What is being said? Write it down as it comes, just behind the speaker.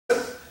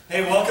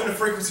Hey, welcome to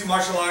Frequency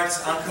Martial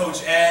Arts. I'm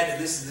Coach Ed.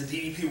 This is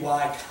the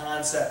DDPY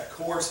concept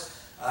course.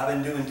 I've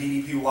been doing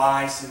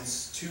DDPY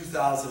since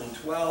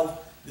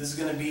 2012. This is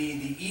going to be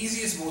the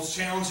easiest, most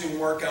challenging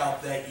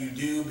workout that you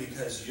do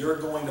because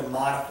you're going to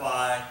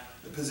modify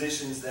the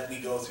positions that we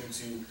go through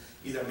to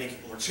either make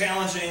it more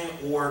challenging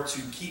or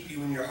to keep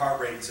you in your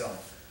heart rate zone.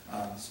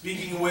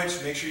 Speaking of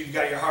which, make sure you've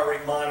got your heart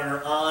rate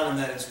monitor on and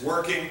that it's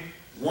working.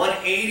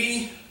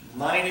 180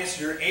 minus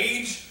your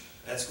age.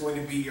 That's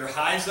going to be your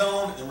high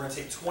zone, and we're going to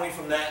take 20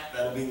 from that.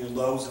 That'll be in your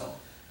low zone.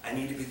 I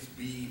need to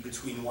be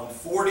between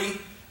 140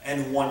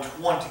 and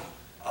 120.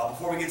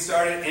 Before we get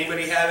started,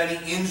 anybody have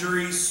any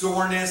injury,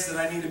 soreness that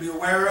I need to be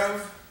aware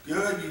of?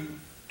 Good, you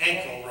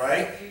ankle,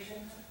 right?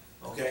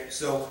 Okay,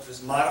 so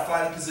just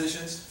modify the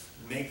positions,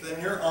 make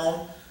them your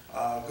own.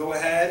 Go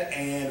ahead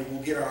and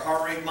we'll get our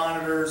heart rate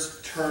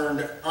monitors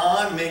turned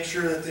on, make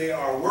sure that they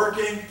are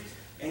working.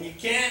 And you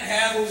can't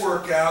have a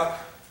workout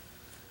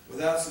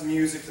without some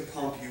music to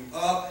pump you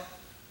up.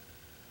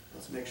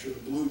 Let's make sure the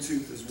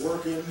Bluetooth is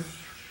working.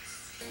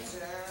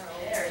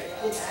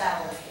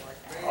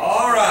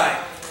 All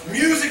right,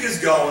 music is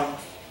going.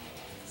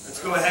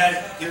 Let's go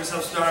ahead and get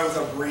ourselves started with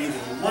our breathing.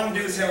 What we want to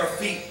do is have our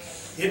feet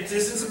hip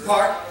distance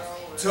apart,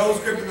 toes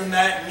gripping the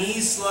mat,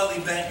 knees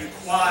slightly bent, your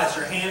quads,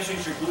 your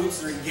hamstrings, your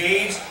glutes are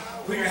engaged.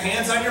 Put your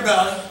hands on your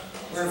belly.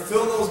 We're going to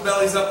fill those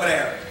bellies up with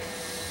air.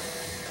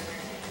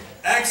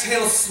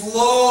 Exhale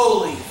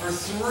slowly for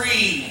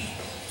 3,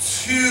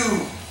 2,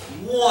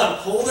 1.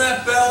 Pull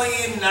that belly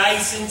in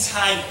nice and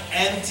tight.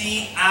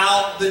 Empty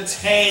out the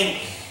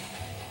tank.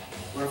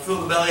 We're going to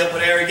fill the belly up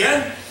with air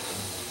again.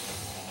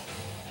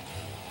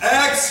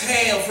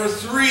 Exhale for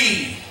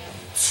 3,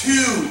 2,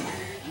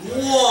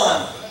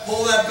 1.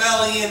 Pull that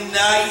belly in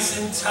nice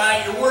and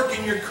tight. You're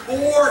working your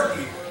core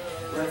here.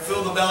 We're going to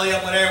fill the belly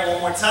up with air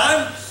one more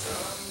time.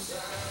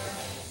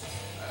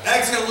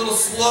 Exhale a little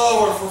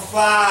slower for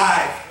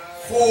 5,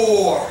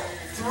 4,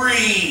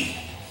 3,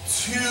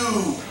 2,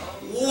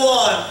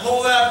 1.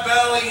 Pull that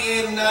belly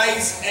in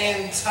nice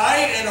and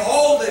tight and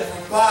hold it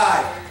for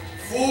 5,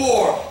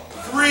 4,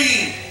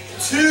 3,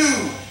 2,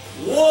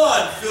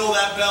 1. Fill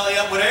that belly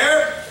up with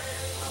air.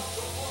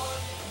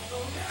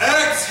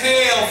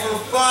 Exhale for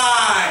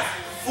 5,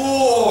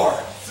 4,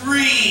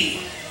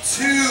 3,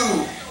 2,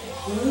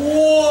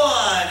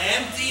 1.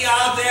 Empty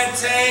out that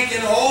tank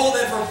and hold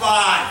it for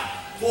 5,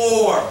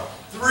 4,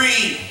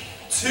 3,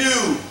 2,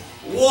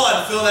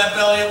 1. Fill that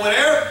belly up with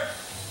air.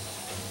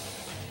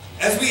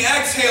 As we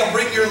exhale,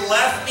 bring your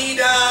left knee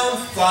down,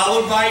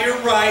 followed by your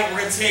right. We're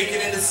going to take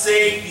it into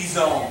safety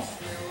zone.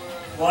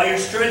 While you're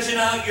stretching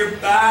out your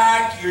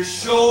back, your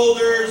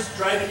shoulders,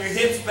 driving your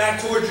hips back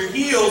towards your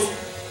heels,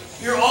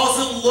 you're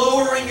also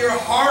lowering your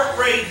heart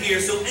rate here.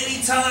 So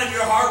anytime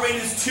your heart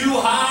rate is too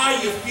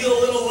high, you feel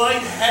a little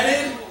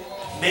lightheaded,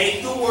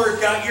 make the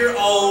workout your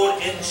own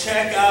and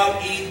check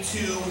out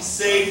into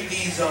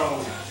safety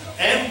zone.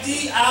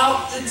 Empty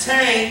out the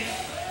tank.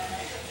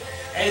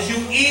 As you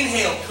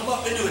inhale, come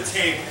up into a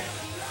table.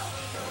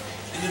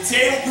 In the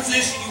table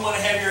position, you want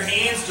to have your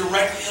hands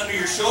directly under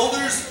your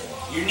shoulders,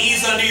 your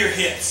knees under your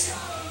hips.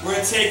 We're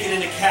going to take it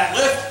into cat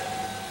lift.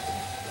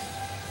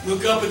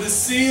 Look up at the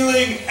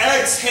ceiling.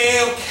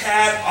 Exhale,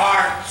 cat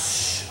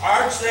arch.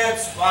 Arch that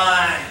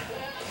spine.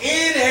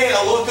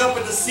 Inhale, look up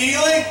at the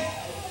ceiling.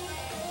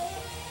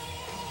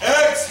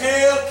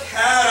 Exhale,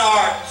 cat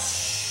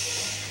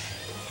arch.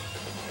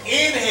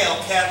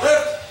 Inhale, cat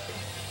lift.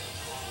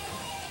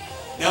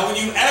 Now when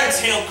you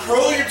exhale,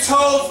 curl your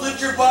toes,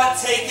 lift your butt,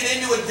 take it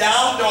into a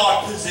down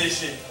dog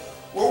position.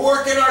 We're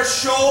working our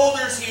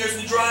shoulders here as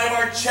we drive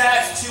our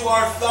chest to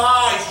our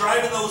thighs,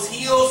 driving those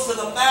heels to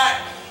the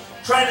mat,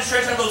 trying to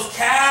stretch out those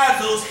calves,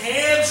 those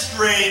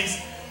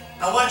hamstrings.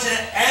 I want you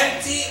to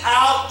empty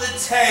out the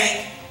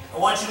tank. I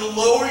want you to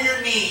lower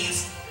your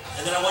knees,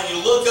 and then I want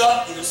you to look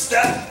up, either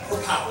step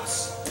or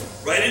pounce,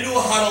 right into a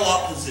huddle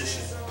up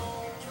position.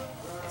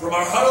 From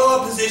our huddle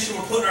up position,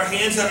 we're putting our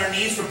hands on our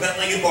knees for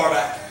bent-legged bar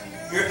back.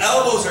 Your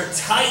elbows are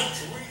tight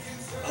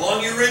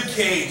along your rib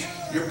cage.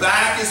 Your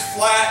back is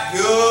flat.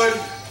 Good.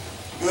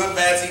 Good,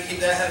 Betsy. Keep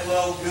that head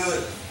low.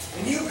 Good.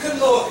 And you can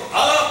look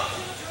up.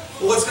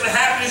 But what's going to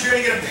happen is you're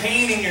going to get a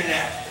pain in your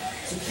neck.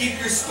 So keep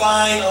your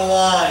spine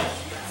aligned.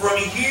 From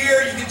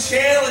here, you can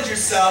challenge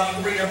yourself. You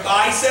can bring your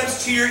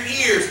biceps to your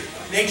ears.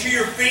 Make sure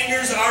your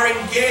fingers are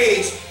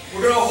engaged.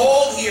 We're going to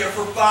hold here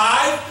for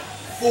 5,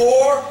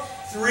 4,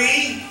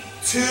 3,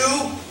 2,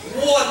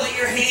 1. Let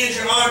your hands,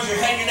 your arms, your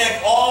head, your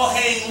neck all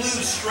hang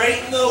loose.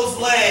 Straighten those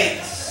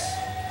legs.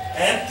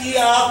 Empty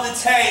out the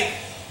tank.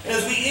 And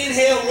as we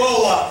inhale,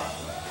 roll up.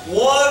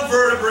 One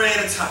vertebrae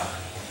at a time.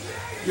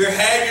 Your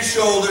head, your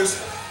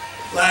shoulders,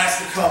 last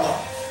to come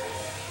up.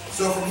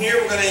 So from here,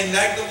 we're going to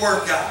ignite the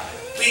workout.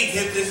 Feet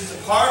hip distance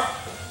apart.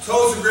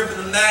 Toes are gripping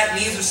the mat.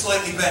 Knees are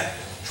slightly bent.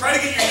 Try to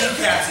get your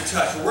kneecaps to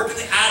touch. We're working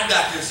the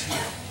adductors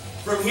here.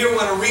 From here, we're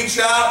going to reach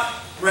out,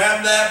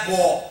 grab that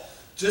ball.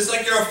 Just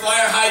like you're a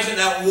fire hydrant,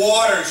 that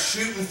water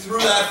shooting through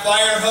that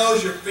fire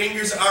hose, your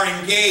fingers are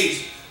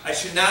engaged. I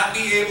should not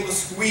be able to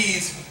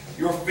squeeze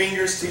your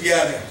fingers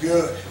together.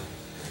 Good.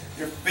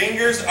 Your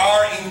fingers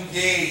are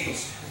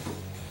engaged.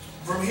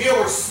 From here,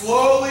 we're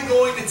slowly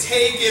going to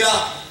take it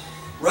up,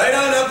 right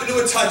on up into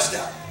a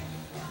touchdown.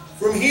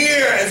 From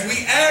here, as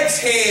we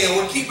exhale,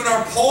 we're keeping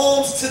our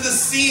palms to the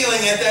ceiling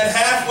at that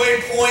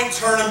halfway point,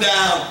 turn them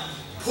down.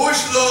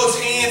 Push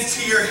those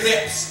hands to your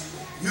hips.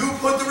 You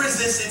put the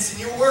resistance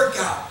in your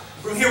workout.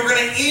 From here, we're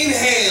going to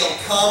inhale,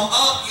 come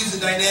up, use a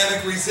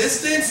dynamic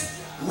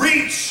resistance,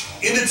 reach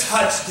into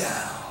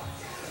touchdown.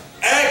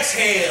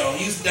 Exhale,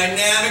 use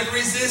dynamic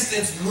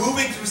resistance,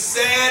 moving through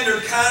sand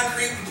or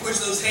concrete. We push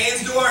those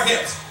hands to our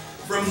hips.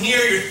 From here,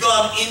 your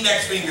thumb,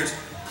 index fingers,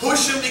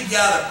 push them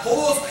together. Pull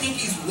those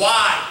pinkies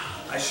wide.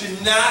 I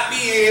should not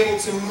be able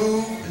to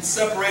move and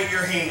separate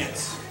your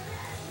hands.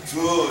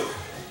 Good,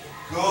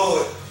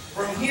 good.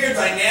 From here,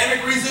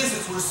 dynamic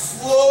resistance, we're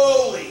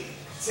slowly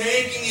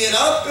taking it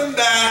up and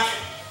back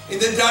in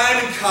the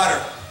diamond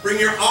cutter. Bring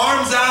your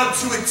arms out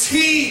to a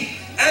T.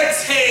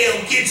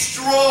 Exhale, get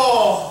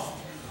strong.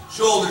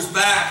 Shoulders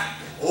back,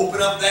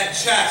 open up that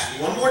chest.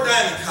 One more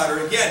diamond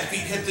cutter. Again,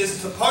 feet hip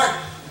distance apart,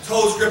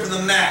 toes gripping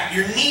the mat.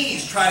 Your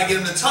knees, try to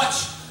get them to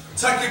touch.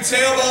 Tuck your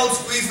tailbone,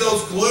 squeeze those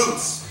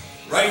glutes.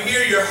 Right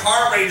here, your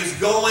heart rate is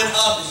going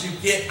up as you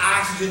get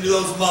oxygen to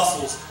those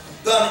muscles.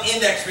 Thumb,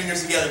 index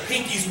fingers together.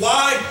 Pinkies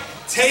wide,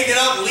 take it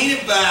up, lean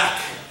it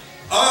back.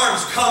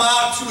 Arms come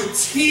out to a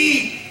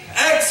T.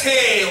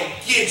 Exhale,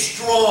 get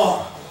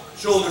strong.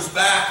 Shoulders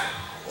back,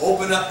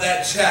 open up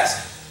that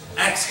chest.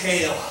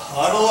 Exhale,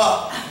 huddle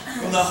up.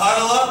 From the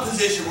huddle up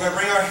position, we're going to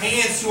bring our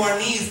hands to our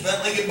knees,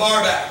 bent-legged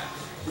bar back.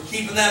 We're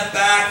keeping that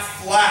back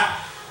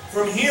flat.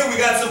 From here, we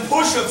got some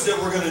push-ups that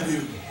we're going to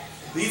do.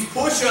 These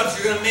push-ups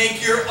you're going to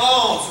make your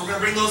own. So we're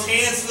going to bring those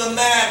hands to the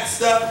mat,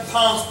 step and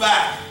pounce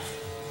back.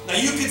 Now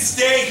you can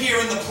stay here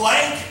in the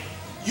plank.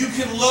 You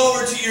can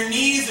lower to your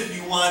knees if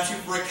you want to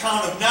for a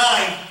count of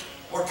 9.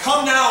 Or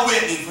come down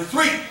with me for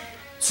 3,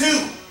 2,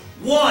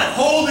 1.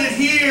 Hold it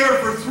here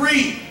for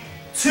 3,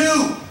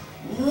 2,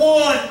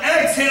 1.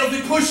 Exhale as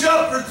we push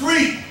up for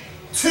 3,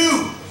 2,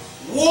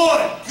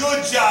 1.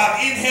 Good job.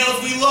 Inhale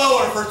as we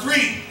lower for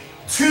 3,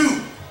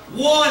 2,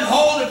 1.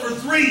 Hold it for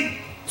 3,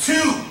 2,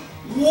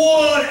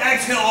 1.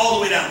 Exhale all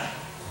the way down.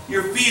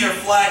 Your feet are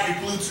flat, your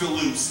glutes are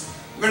loose.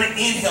 We're going to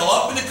inhale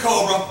up into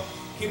cobra,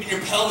 keeping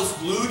your pelvis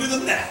glued to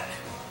the mat.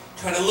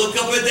 Try to look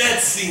up at that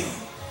ceiling.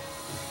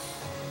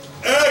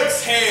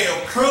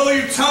 Exhale, curl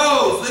your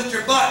toes, lift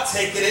your butt,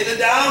 take it into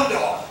down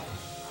dog.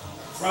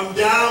 From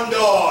down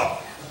dog,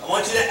 I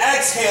want you to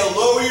exhale,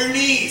 lower your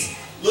knees,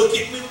 look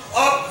at me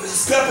up,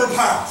 step or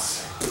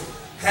pounce.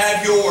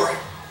 Have your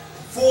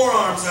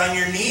forearms on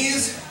your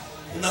knees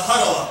in the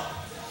huddle up.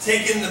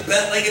 Taking the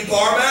bent-legged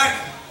bar back,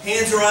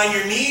 hands are on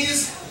your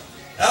knees,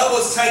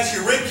 elbows tight to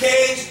your rib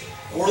cage,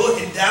 and we're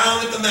looking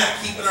down at the mat,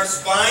 keeping our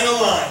spine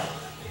aligned.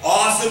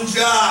 Awesome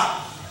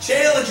job.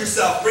 Challenge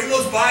yourself. Bring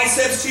those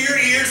biceps to your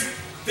ears.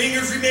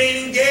 Fingers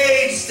remain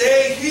engaged.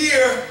 Stay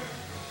here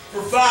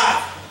for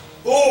 5,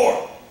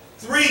 4,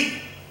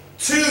 3,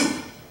 2,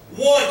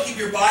 1. Keep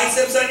your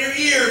biceps on your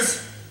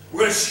ears.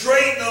 We're going to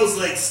straighten those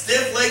legs.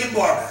 Stiff-legged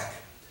bar back.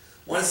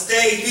 Want to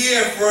stay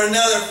here for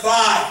another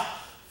 5,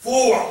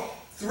 4,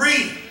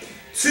 3,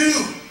 2,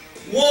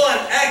 1.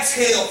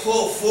 Exhale,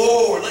 pull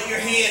forward. Let your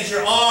hands,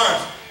 your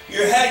arms,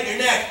 your head, your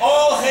neck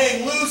all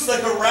hang loose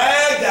like a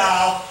rag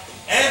doll.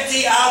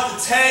 Empty out the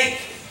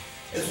tank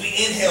as we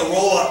inhale,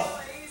 roll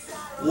up.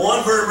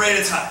 One vertebrae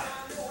at a time.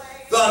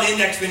 Thumb,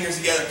 index fingers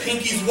together.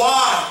 Pinkies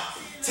wide.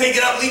 Take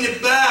it up, lean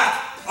it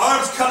back.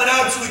 Arms coming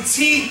out to a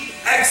T.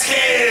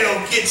 Exhale,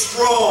 get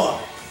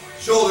strong.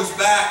 Shoulders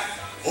back.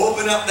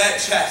 Open up that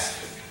chest.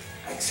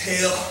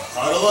 Exhale,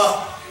 huddle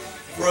up.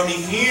 From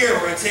here,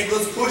 we're going to take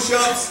those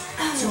push-ups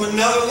to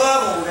another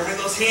level. We're going to bring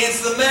those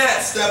hands to the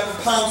mat. Step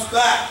or pounce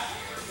back.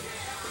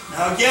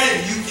 Now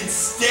again, you can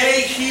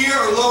stay here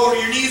or lower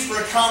your knees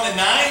for a count of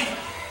 9,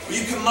 or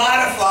you can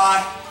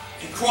modify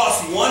and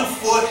cross one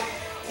foot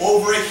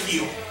over a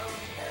heel.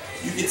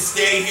 You can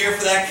stay here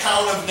for that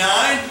count of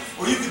 9,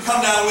 or you can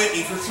come down with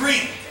me for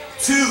 3,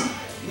 2,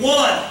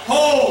 1.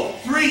 Hold.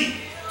 3,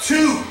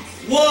 2,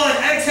 1.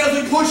 Exhale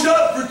as we push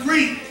up for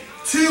 3,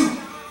 2,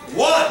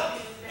 1.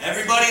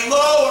 Everybody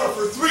lower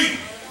for 3,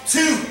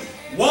 2,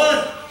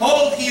 1.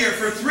 Hold here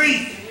for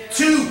 3,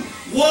 2,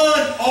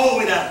 1. All the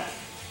way down.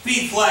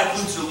 Feet flat,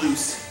 glutes are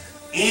loose.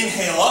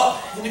 Inhale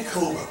up into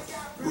cobra.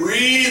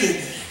 Breathe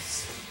in.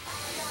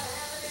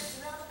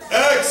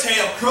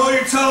 Exhale, curl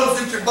your toes,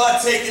 lift your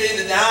butt, take it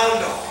into down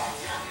dog.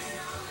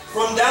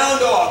 From down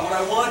dog, what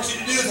I want you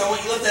to do is I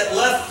want you to lift that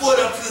left foot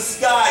up to the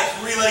sky,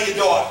 3-legged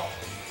dog.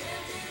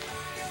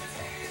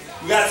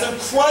 We got some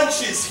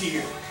crunches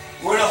here.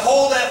 We're going to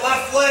hold that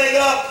left leg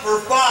up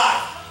for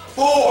 5,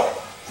 4,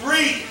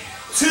 3,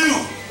 2,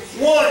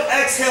 1.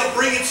 Exhale,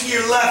 bring it to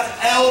your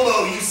left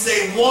elbow. You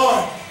say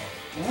 1.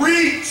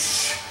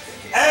 Reach.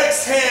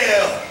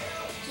 Exhale.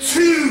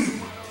 2.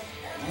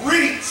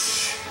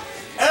 Reach.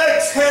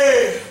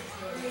 Exhale.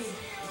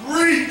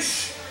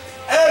 Reach.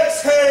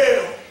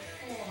 Exhale.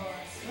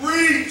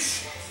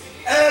 Reach.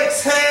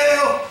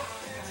 Exhale.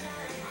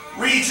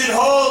 Reach and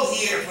hold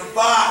here for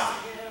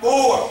 5,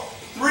 4,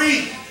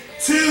 3,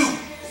 2,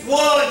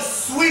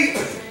 sweep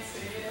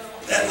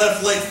that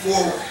left leg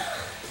forward.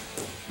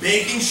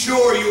 Making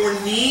sure your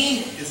knee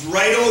is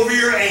right over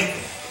your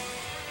ankle.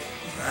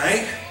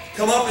 Alright?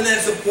 Come up in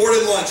that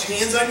supported lunge.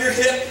 Hands on your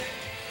hip.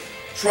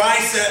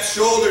 Triceps,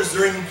 shoulders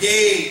are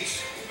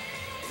engaged.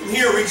 From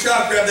here, reach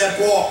out, grab that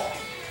ball.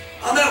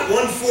 I'm at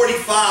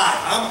 145.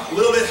 I'm a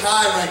little bit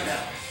high right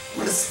now. I'm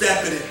going to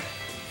step it in.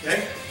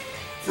 Okay?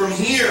 From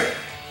here,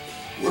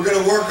 we're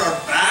going to work our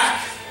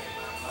back,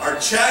 our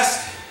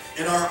chest,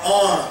 and our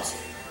arms.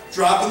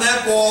 Dropping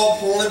that ball,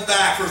 pulling it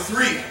back for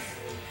 3,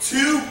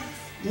 2,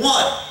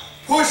 1.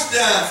 Push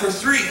down for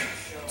 3,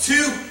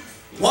 2,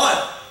 1.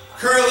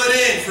 Curl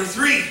it in for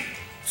 3,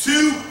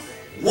 2,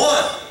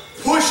 1.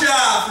 Push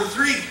out for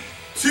 3,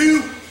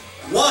 2,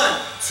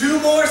 1. 2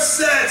 more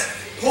sets.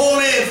 Pull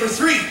it in for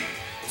 3,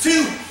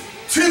 2,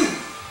 2.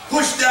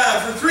 Push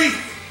down for 3,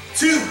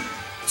 2,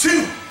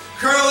 2.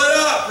 Curl it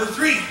up for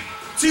 3,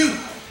 2,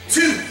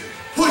 2.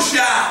 Push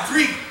out.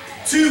 3,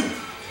 2,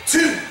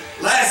 2.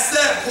 Last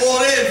set. Pull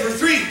it in for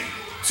 3,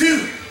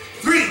 2,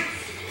 3.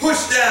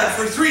 Push down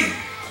for 3,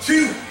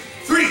 2,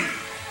 3.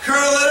 Curl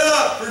it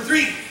up for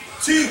 3,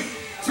 2,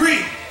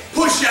 3.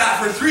 Push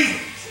out for 3,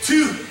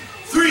 2,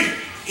 3.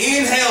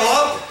 Inhale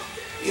up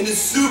into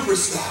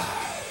superstar.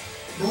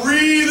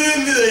 Breathe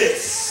into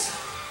this.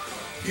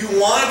 If you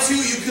want to,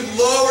 you can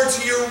lower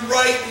to your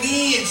right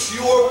knee. It's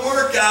your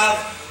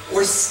workout.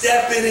 Or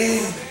step it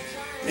in.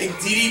 Make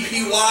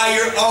DDPY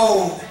your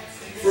own.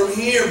 From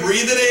here,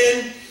 breathe it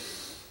in.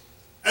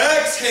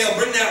 Exhale,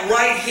 bring that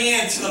right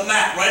hand to the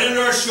mat, right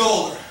under our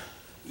shoulder.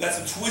 We've got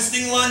some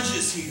twisting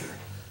lunges here.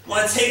 We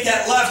want to take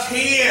that left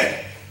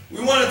hand.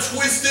 We want to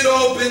twist it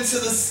open to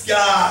the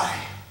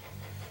sky.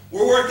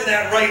 We're working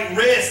that right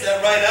wrist,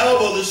 that right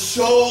elbow, the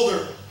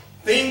shoulder.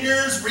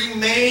 Fingers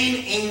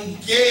remain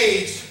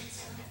engaged.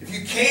 If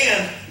you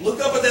can, look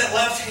up at that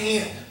left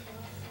hand.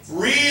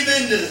 Breathe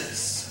into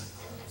this.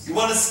 You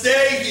want to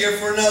stay here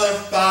for another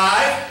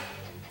 5,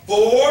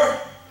 4,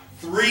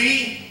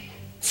 3,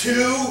 2,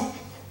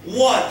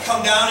 1.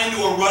 Come down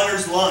into a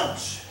runner's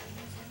lunge.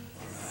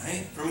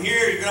 Alright, from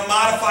here you're going to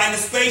modify into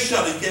space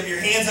shuttle. You have your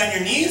hands on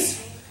your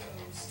knees.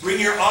 Bring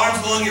your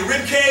arms along your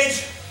rib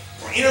cage.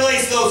 Or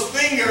interlace those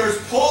fingers,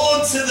 pull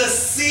them to the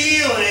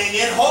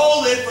ceiling and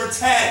hold it for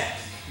 10,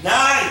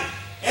 9,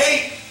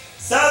 8,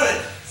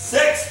 7,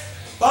 6,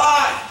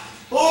 5,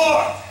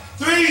 4,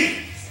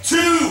 3, 2,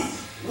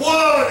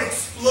 1.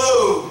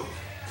 Explode.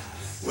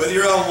 Whether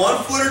you're on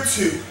 1 foot or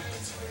 2,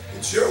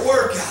 it's your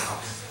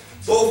workout.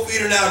 Both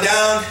feet are now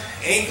down,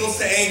 ankles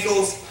to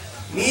ankles,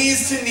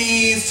 knees to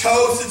knees,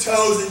 toes to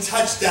toes, and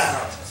touch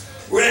down.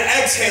 We're going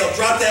to exhale,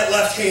 drop that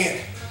left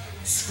hand.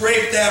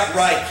 Scrape that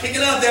right,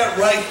 kicking out that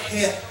right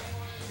hip.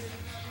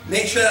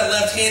 Make sure that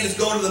left hand is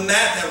going to the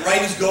mat, that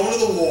right is going to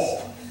the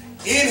wall.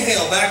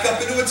 Inhale, back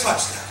up into a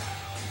touchdown.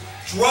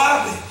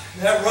 Dropping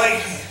that right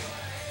hand,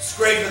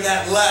 scraping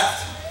that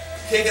left,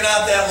 kicking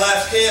out that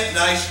left hip,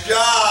 nice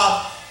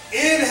job.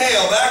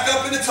 Inhale, back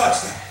up into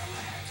touchdown.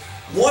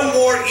 1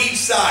 more each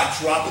side,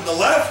 dropping the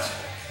left,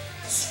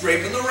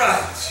 scraping the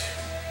right.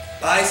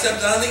 Bicep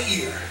down the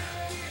ear.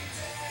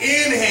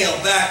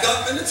 Inhale, back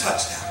up into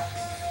touchdown.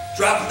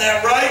 Dropping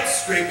that right,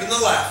 scraping the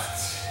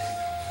left.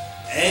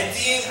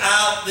 Emptying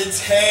out the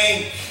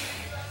tank.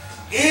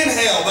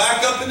 Inhale,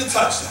 back up into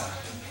touchdown.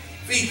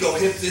 Feet go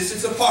hip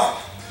distance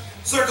apart.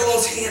 Circle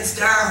those hands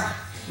down.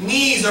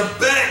 Knees are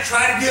bent.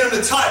 Try to get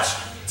them to touch.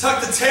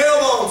 Tuck the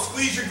tailbone.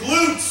 Squeeze your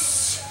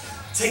glutes.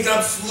 Take it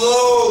up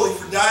slowly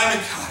for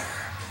diamond cutter.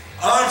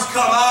 Arms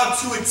come out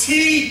to a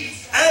T.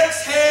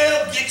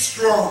 Exhale, get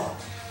strong.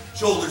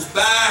 Shoulders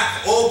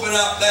back. Open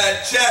up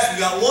that chest. We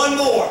got 1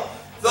 more.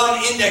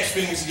 Thumb, index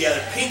fingers together.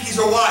 Pinkies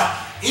are wide.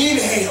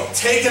 Inhale,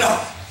 take it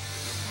up.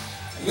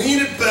 Lean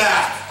it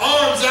back.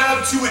 Arms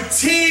out to a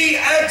T.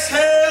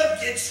 Exhale,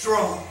 get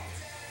strong.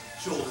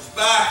 Shoulders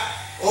back.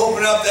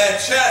 Open up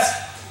that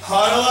chest.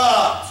 Huddle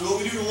up. So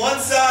what we do to one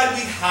side,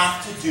 we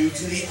have to do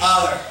to the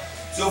other.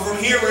 So from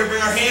here, we're going to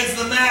bring our hands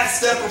to the mat,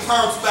 step or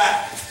pounce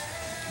back.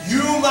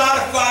 You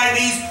modify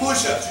these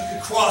push-ups. You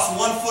can cross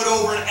 1 foot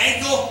over an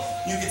ankle.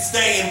 You can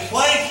stay in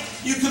plank.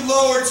 You can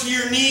lower to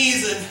your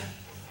knees and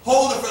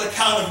hold it for the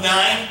count of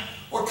 9,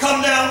 or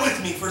come down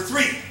with me for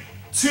 3,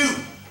 2,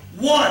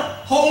 1.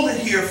 Hold it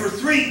here for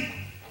 3,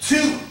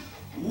 2,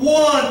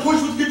 1.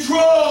 Push with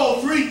control.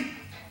 3,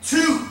 2,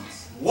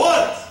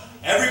 1.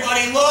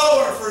 Everybody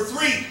lower for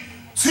 3,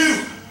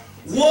 2,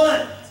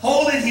 1.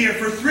 Hold it here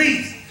for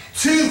 3,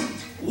 2,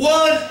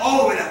 1.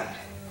 All the way down.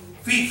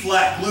 Feet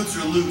flat, glutes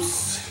are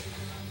loose.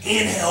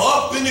 Inhale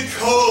up into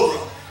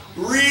cobra.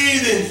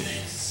 Breathe into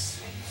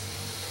this.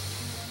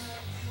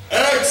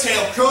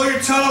 Exhale, curl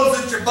your toes,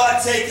 lift your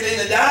butt, take it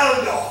into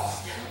down dog.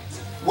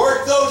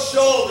 Work those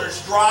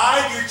shoulders,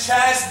 drive your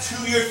chest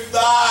to your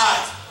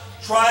thighs.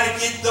 Try to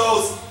get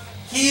those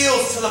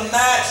heels to the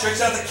mat,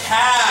 stretch out the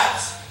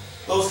calves,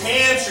 those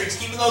hamstrings,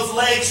 keeping those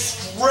legs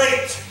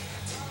straight.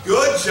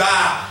 Good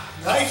job,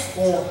 nice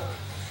form.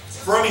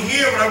 From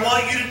here, what I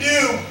want you to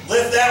do,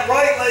 lift that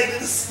right leg to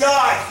the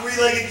sky,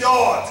 3-legged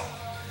dog.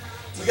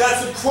 We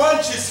got some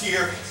crunches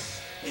here.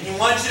 and you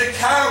want you to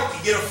count.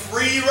 You get a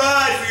free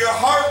ride for your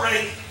heart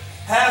rate.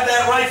 Have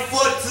that right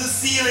foot to the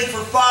ceiling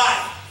for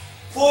 5,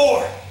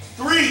 4,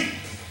 3,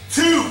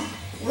 2,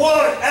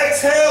 1.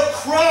 Exhale,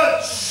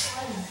 crunch.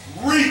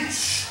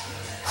 Reach.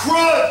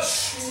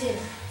 Crunch.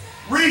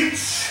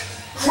 Reach.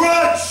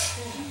 Crunch.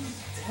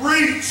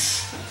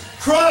 Reach.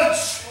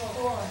 Crunch.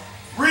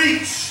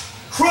 Reach.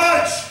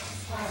 Crunch.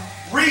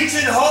 Reach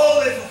and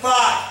hold it for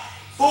 5,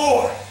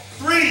 4,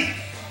 3,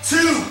 2,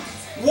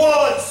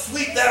 1.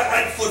 Sweep that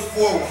right foot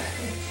forward.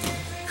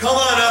 Come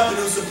on up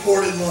into a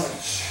supported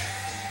lunge.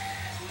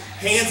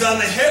 Hands on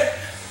the hip,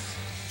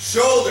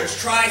 shoulders,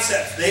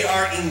 triceps, they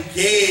are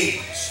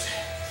engaged.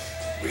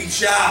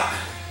 Reach out,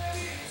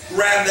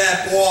 grab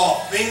that ball,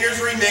 fingers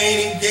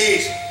remain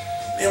engaged.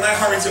 Man, my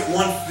heart rate's at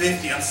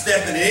 150. I'm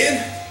stepping in,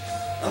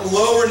 I'm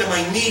lowering to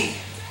my knee,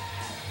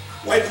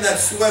 wiping that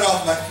sweat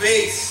off my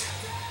face.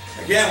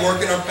 Again,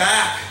 working our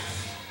back,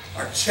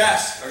 our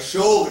chest, our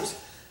shoulders.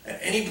 At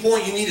any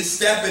point you need to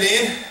step it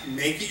in,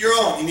 make it your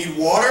own. You need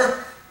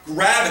water,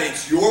 grab it,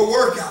 it's your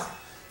workout.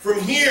 From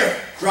here,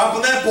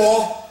 dropping that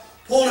ball,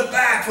 pulling it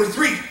back for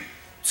 3,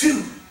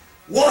 2,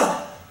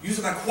 1.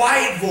 Using my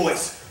quiet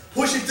voice.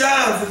 Push it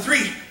down for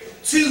 3,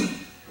 2,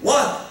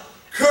 1.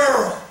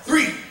 Curl.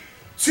 3,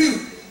 2,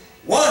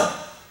 1.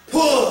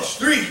 Push.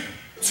 3,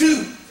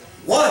 2,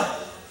 1.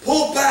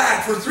 Pull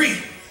back for 3,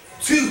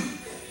 2,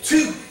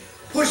 2.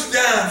 Push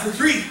down for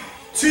 3,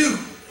 2,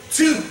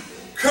 2.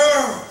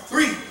 Curl.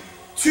 3,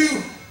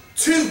 2,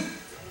 2.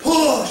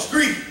 Push.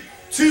 3,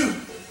 2,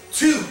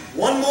 2.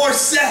 One more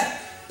set.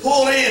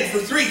 Pull it in for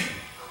 3,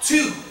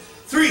 2,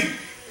 3.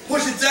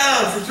 Push it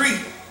down for 3,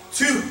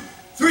 2,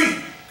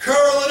 3.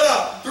 Curl it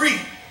up. 3,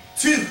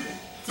 2,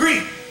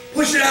 3.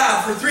 Push it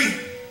out for 3,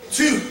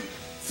 2,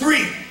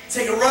 3.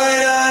 Take it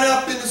right on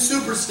up into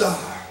superstar.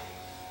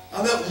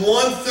 I'm at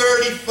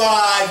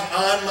 135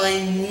 on my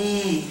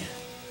knee.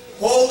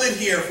 Hold it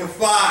here for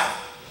 5,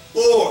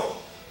 4,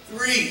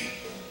 3,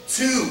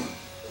 2,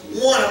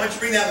 1. I want you to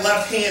bring that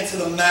left hand to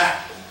the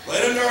mat.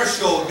 Right under our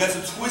shoulder. We've got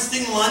some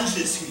twisting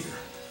lunges here.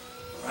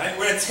 Alright,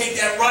 we're going to take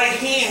that right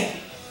hand,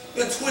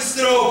 we're going to twist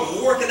it over.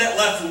 We're working that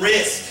left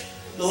wrist,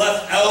 the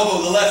left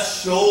elbow, the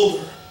left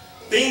shoulder.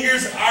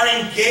 Fingers are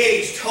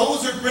engaged,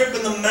 toes are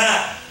gripping the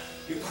mat.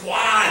 Your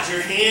quads,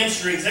 your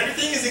hamstrings,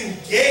 everything is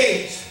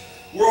engaged.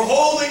 We're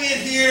holding it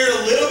here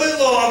a little bit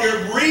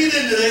longer. Breathe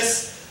into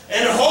this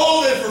and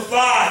hold it for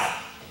 5,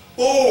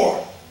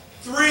 4,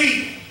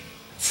 3,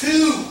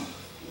 2,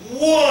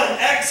 1.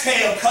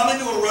 Exhale, come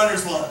into a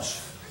runner's lunge.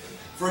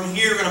 From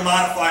here, we're going to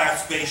modify our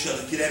space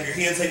shuttle. You can have your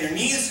hands on your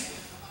knees,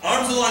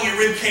 arms along your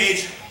rib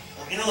cage,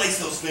 or interlace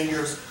those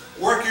fingers.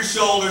 Work your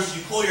shoulders.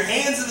 You pull your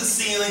hands to the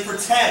ceiling for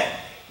 10,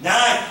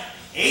 9,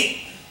 8,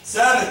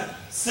 7,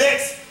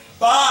 6,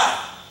 5,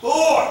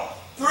 4,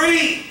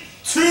 3,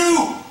 2,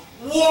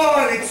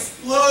 1.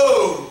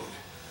 Explode.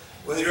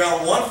 Whether you're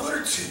on 1 foot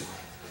or 2,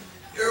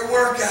 your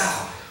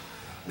workout.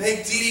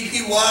 Make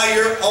DDPY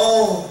your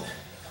own.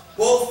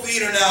 Both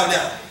feet are now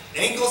down.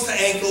 Ankles to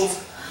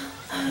ankles.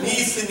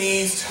 Knees to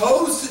knees,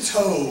 toes to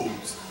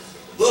toes.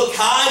 Look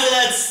high to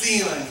that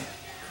ceiling.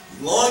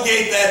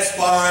 Elongate that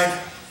spine.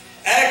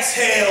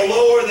 Exhale,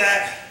 lower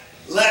that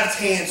left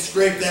hand,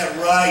 scrape that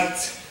right.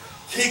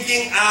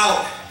 Kicking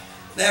out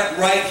that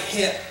right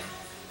hip.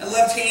 That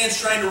left hand's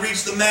trying to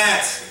reach the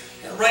mat.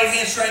 That right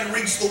hand's trying to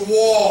reach the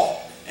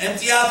wall.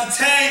 Empty out the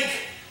tank.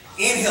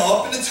 Inhale,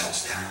 up into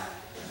touchdown.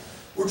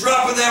 We're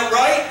dropping that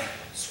right,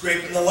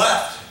 scraping the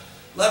left.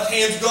 Left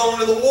hand's going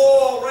to the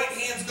wall, right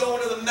hand's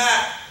going to the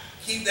mat.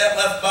 Keep that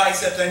left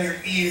bicep on your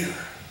ear.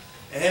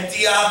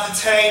 Empty out the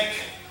tank.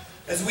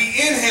 As we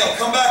inhale,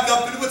 come back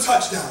up into a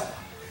touchdown.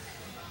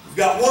 We've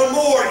got one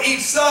more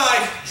each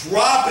side.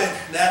 Dropping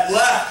that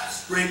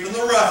left, scraping the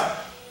right.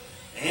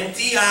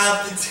 Empty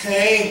out the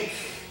tank.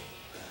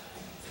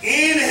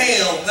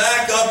 Inhale,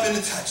 back up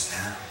into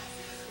touchdown.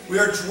 We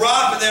are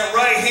dropping that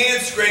right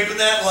hand, scraping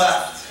that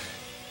left.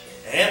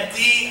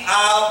 Empty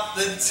out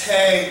the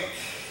tank.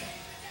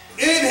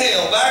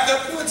 Inhale, back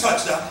up to a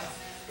touchdown.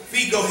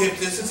 Feet go hip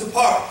distance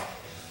apart.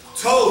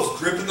 Toes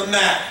gripping the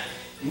mat.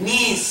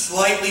 Knees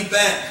slightly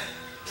bent.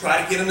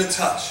 Try to get them to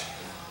touch.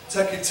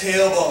 Tuck your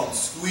tailbone,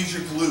 squeeze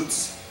your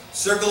glutes.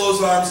 Circle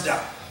those arms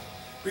down.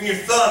 Bring your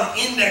thumb,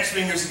 index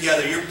fingers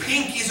together. Your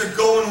pinkies are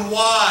going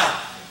wide.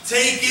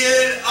 Take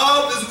it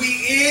up as we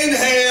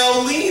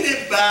inhale, lean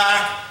it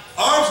back.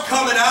 Arms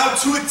coming out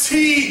to a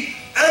T.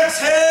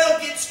 Exhale,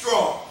 get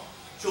strong.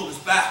 Shoulders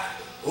back,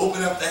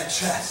 open up that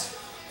chest.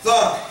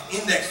 Thumb,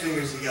 index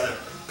fingers together.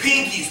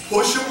 Pinkies,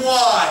 push them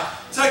wide.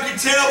 Tuck your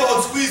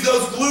tailbone, squeeze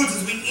those glutes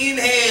as we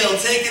inhale.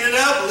 Taking it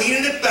up,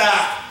 leaning it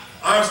back.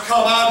 Arms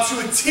come out to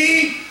a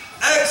T.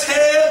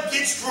 Exhale,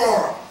 get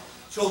strong.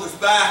 Shoulders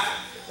back,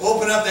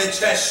 open up that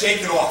chest,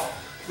 shake it off.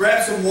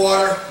 Grab some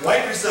water,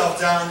 wipe yourself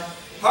down.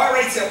 Heart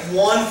rate's at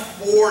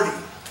 140.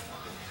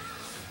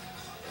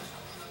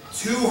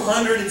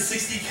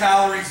 260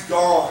 calories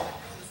gone.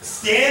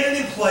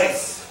 Standing in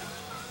place.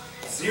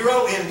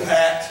 Zero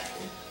impact.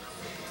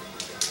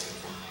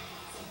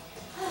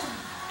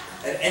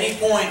 At any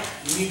point,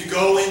 you need to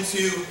go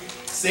into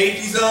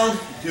Safety zone,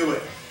 do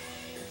it.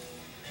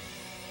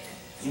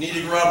 You need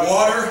to grab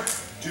water,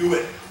 do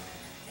it.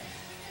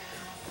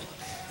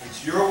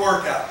 It's your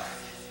workout.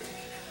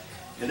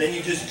 And then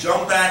you just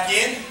jump back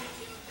in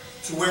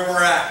to where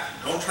we're at.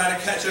 Don't try to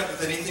catch up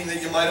with anything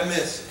that you might have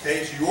missed,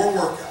 okay? It's your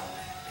workout.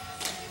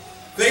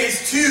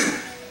 Phase 2,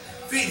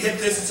 feet hip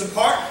distance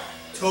apart,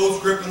 toes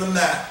gripping the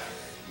mat.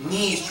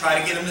 Knees, try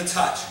to get them to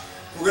touch.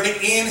 We're going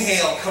to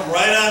inhale, come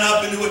right on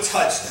up into a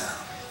touchdown.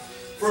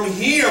 From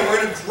here,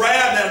 we're going to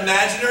grab that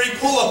imaginary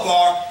pull-up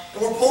bar,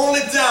 and we're pulling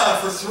it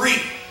down for 3,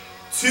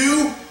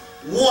 2,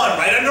 1.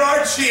 Right under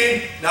our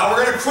chin. Now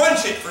we're going to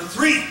crunch it for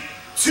 3,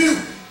 2,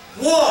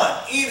 1.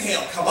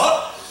 Inhale, come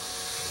up.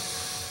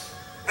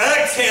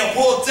 Exhale,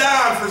 pull it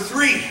down for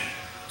 3,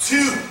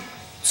 2,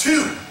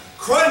 2.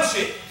 Crunch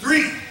it.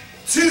 3,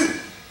 2,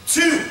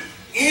 2.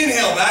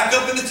 Inhale, back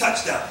up into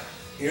touchdown.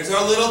 Here's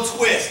our little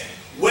twist.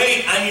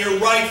 Weight on your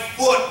right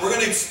foot. We're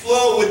going to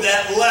explode with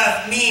that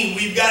left knee.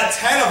 We've got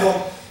 10 of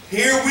them.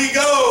 Here we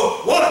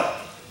go. 1,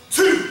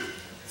 2,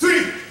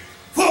 3,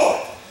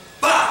 4,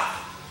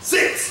 5,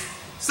 6,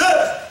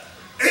 7,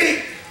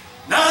 8,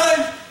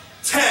 9,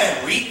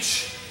 10.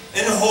 Reach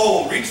and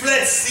hold. Reach for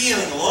that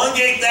ceiling.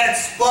 Elongate that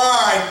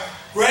spine.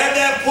 Grab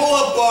that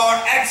pull-up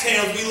bar.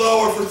 Exhale as we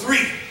lower for 3,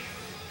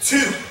 2,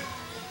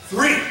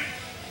 3.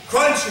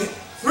 Crunch it.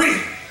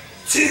 3,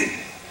 2,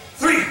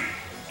 3.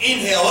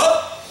 Inhale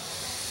up.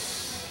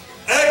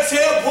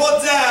 Exhale, pull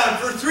it down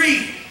for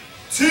 3,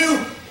 2,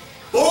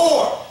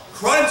 4.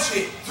 Crunch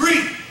it.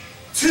 3,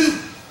 2,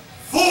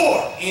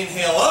 4.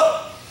 Inhale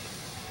up.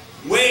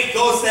 Weight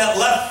goes to that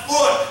left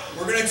foot.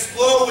 We're going to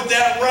explode with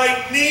that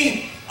right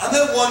knee. I'm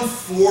at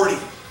 140.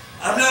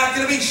 I'm not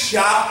going to be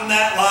shouting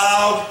that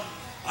loud.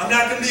 I'm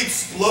not going to be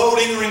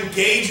exploding or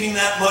engaging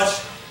that much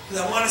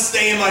because I want to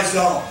stay in my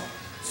zone.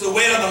 So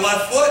weight on the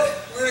left foot.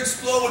 We're going to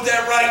explode with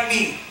that right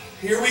knee.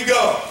 Here we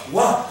go.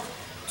 1,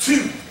 2,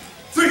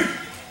 3,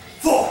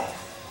 4,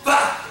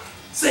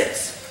 5, 6,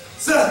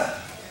 7,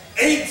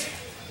 8,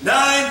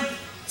 9,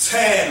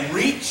 10.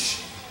 Reach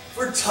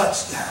for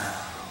touchdown.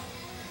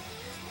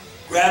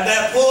 Grab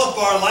that pull-up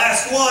bar.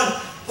 Last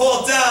one.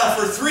 Pull it down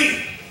for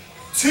 3,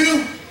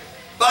 2,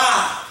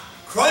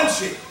 5.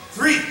 Crunch it.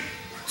 3,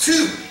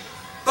 2,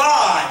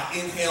 5.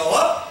 Inhale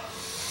up.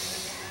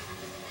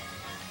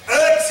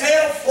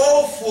 Exhale,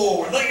 flow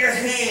forward. Let your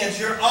hands,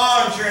 your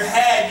arms, your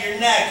head, your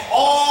neck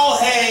all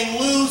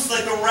hang loose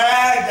like a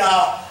rag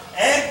doll.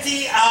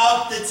 Empty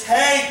out the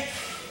tank.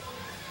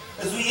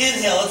 As we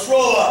inhale, let's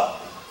roll up.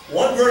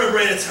 One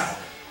vertebrae at a time.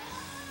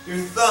 Your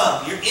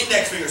thumb, your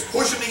index fingers,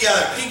 push them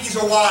together. Pinkies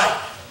are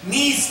wide.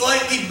 Knees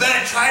slightly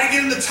bent. Try to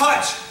get them to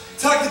touch.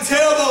 Tuck the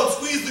tailbone,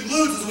 squeeze the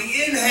glutes as we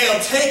inhale.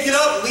 Take it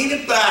up, lean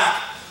it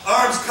back.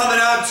 Arms coming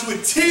out to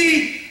a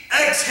T.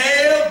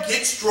 Exhale,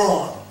 get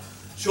strong.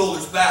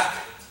 Shoulders back.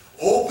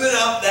 Open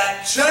up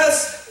that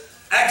chest.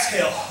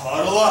 Exhale,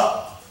 huddle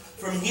up.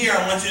 From here,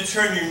 I want you to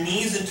turn your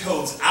knees and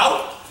toes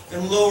out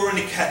and lower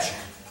into catcher.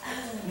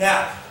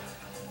 Now,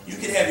 you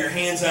can have your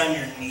hands on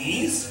your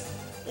knees,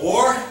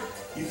 or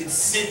you can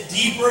sit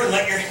deeper and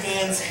let your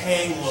hands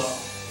hang low.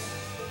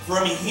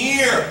 From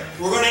here,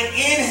 we're going to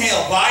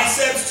inhale,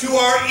 biceps to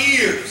our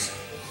ears.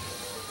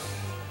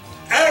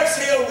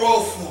 Exhale,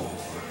 roll forward.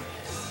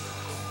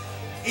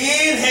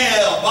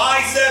 Inhale,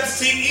 biceps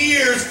to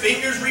ears,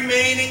 fingers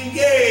remain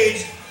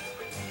engaged.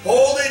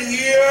 Hold it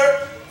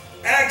here.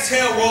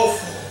 Exhale, roll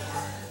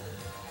forward.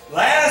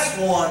 Last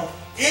one.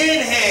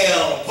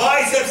 Inhale,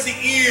 biceps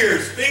to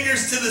ears,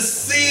 fingers to the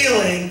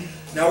ceiling.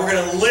 Now we're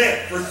going to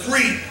lift for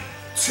 3,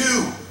 2,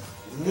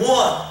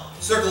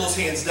 1. Circle those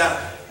hands down.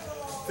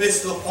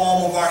 Fists to the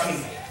palm of our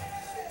hand.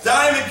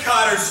 Diamond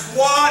cutter,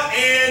 squat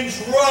and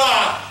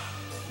drop.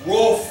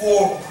 Roll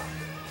forward.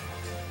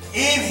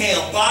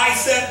 Inhale,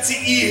 bicep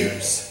to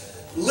ears.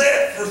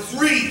 Lift for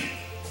 3,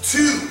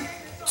 2,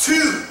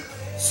 2.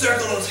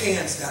 Circle those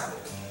hands down.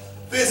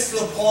 Fists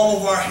to the palm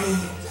of our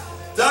hand.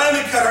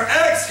 Diamond cutter,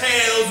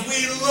 exhale as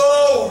we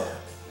lower.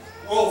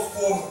 Roll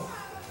forward.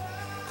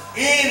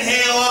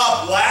 Inhale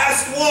up,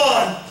 last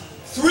one.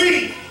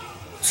 3,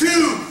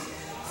 2,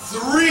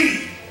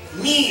 3.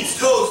 Knees,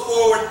 toes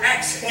forward,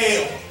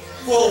 exhale.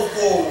 Pull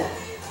forward.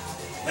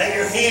 Let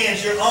your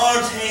hands, your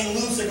arms hang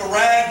loose like a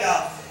rag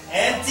doll.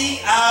 Empty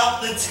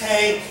out the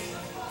tank.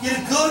 Get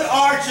a good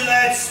arch of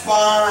that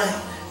spine.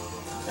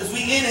 As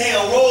we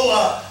inhale, roll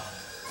up.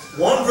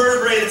 One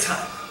vertebrae at a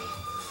time.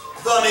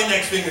 Thumb,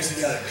 index fingers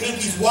together.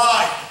 Pinkies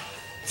wide.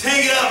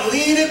 Take it up,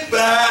 lean it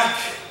back.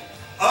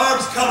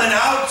 Arms coming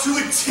out to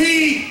a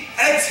T.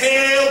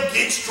 Exhale,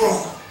 get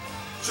strong.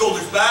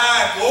 Shoulders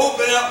back,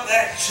 open up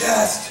that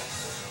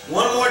chest.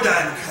 One more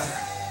diamond cutter.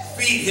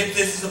 Feet hip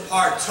distance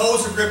apart.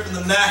 Toes are gripping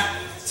the mat.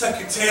 Tuck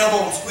your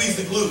tailbone, squeeze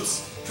the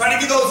glutes. Try to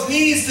get those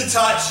knees to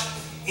touch.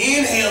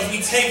 Inhale as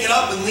we take it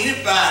up and lean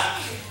it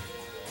back.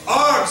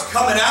 Arms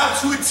coming out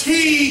to a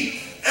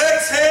T.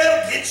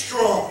 Exhale, get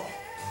strong.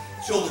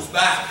 Shoulders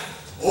back.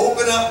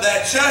 Open up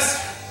that chest.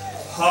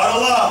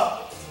 Huddle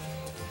up.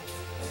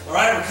 All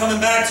right, we're coming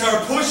back to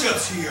our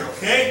push-ups here,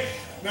 okay?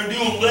 We're going to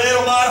do a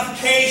little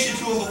modification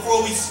to them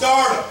before we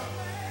start them.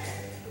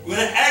 We're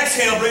going to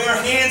exhale, bring our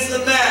hands to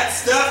the mat,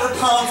 step or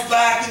pounce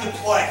back into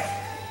plank.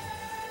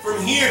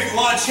 From here, if you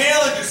want to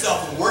challenge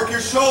yourself and work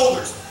your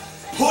shoulders,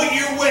 put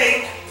your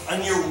weight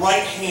on your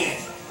right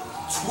hand.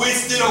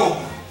 Twist it over.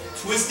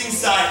 Twisting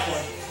side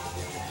plank.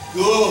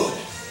 Good.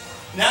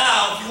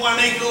 Now, if you want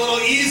to make it a little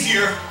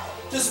easier,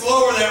 just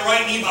lower that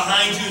right knee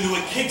behind you into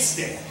a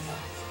kickstand.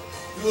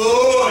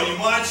 Good. You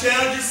want to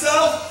challenge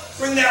yourself?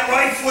 Bring that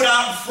right foot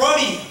out in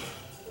front of you.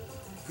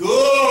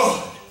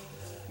 Good.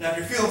 Now, if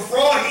you're feeling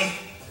froggy,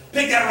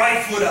 pick that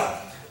right foot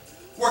up.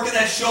 Working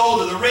that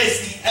shoulder, the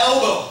wrist, the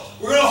elbow.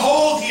 We're going to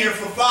hold here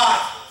for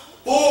 5,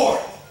 4,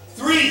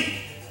 3,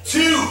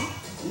 2,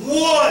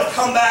 1.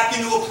 Come back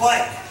into a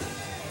plank.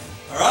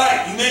 All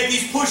right, you make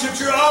these push-ups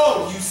your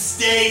own. You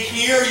stay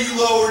here, you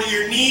lower to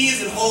your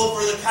knees and hold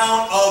for the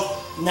count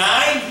of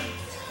 9.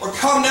 Or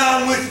come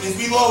down with me as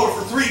we lower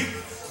for 3,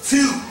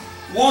 2,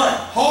 1.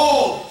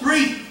 Hold.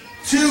 3,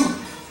 2,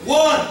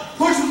 1.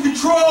 Push with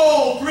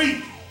control.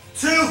 3,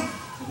 2,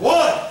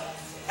 1.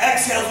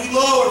 Exhale, we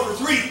lower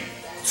for 3,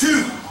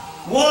 2,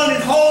 1.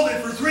 And hold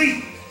it for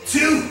 3,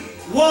 2,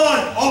 1.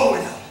 Oh,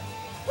 and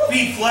up.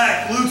 Feet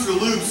flat, glutes are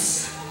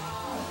loose.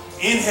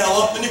 Inhale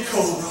up into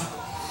cobra.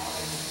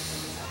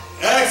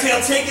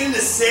 Exhale, take it into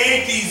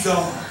safety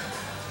zone.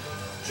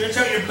 Stretch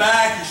out your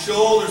back, your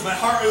shoulders. My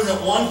heart rate was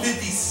at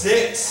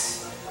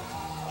 156.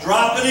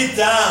 Dropping it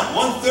down.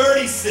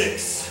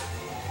 136.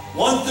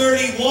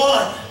 131.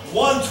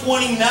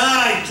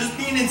 129. Just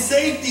being in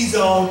safety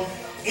zone.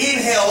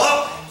 Inhale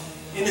up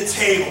into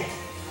table.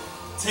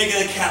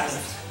 Taking a cat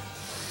lift.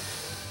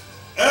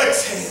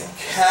 Exhale,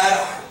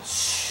 cat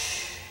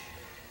arch.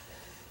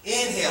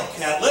 Inhale,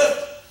 cat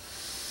lift.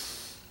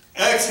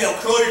 Exhale,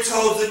 curl your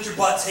toes, lift your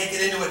butt, take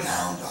it into a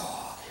down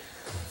dog.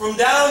 From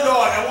down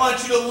dog, I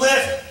want you to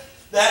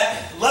lift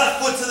that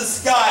left foot to the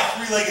sky,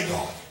 three-legged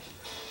dog.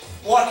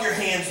 Walk your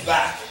hands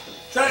back.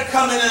 Try to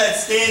come into that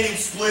standing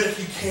split if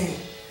you can.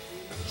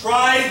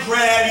 Try to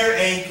grab your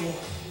ankle.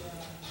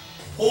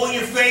 Pulling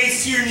your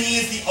face to your knee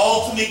is the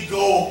ultimate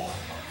goal.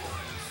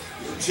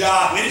 Good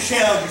job. Way to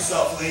challenge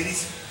yourself,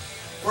 ladies.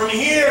 From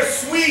here,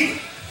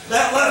 sweep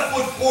that left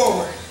foot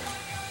forward.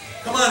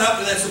 Come on up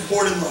to that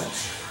supported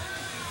lunge.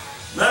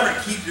 Remember,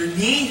 keep your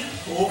knee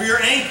over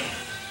your ankle.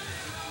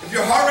 If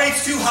your heart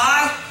rate's too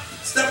high,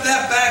 step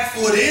that back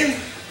foot in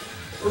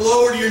or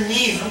lower to your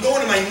knees. I'm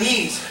going to my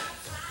knees.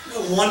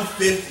 I'm at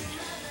 150.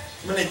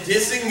 I'm going to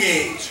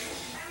disengage.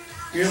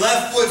 Your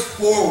left foot's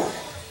forward.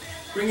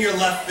 Bring your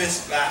left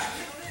fist back.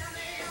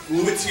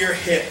 Move it to your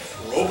hip.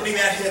 We're opening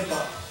that hip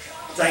up.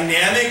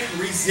 Dynamic,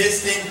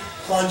 resistant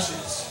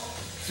punches.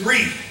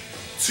 3,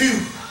 2,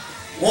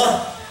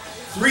 1.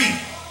 3,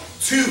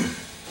 2,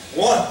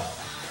 1.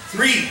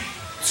 3,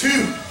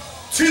 2,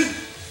 2,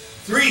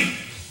 3,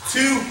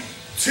 2,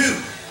 2,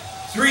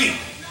 3,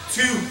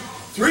 2,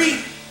 3,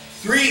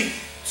 3,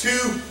 2,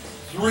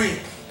 3.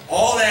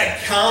 All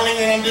that counting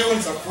that I'm doing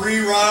is a free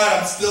ride.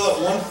 I'm still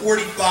at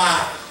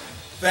 145.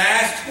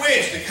 Fast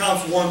twitch that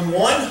counts 1, 1,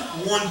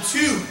 1,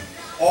 2,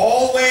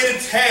 all the way to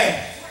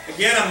 10.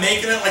 Again, I'm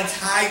making it like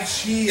Tai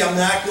Chi. I'm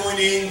not going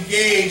to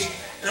engage.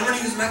 And I'm going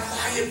to use my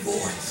quiet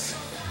voice.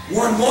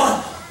 1,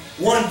 1,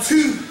 1,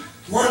 2,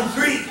 1,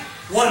 3,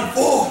 1,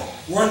 4,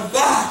 1,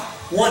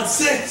 5, 1,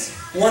 6,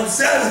 1,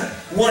 7,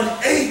 1,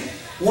 8,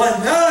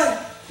 1, 9,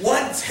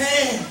 1,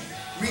 10.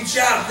 Reach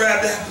out,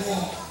 grab that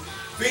ball.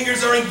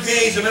 Fingers are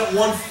engaged. I'm at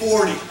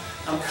 140.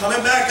 I'm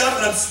coming back up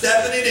and I'm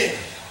stepping it in.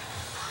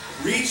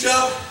 Reach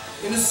up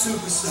into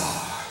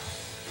superstar.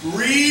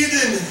 Breathe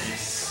into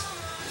this.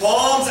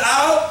 Palms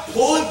out,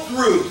 pull it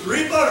through.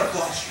 3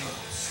 butterfly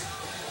strokes.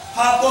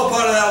 Hop up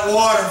out of that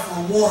water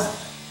for 1.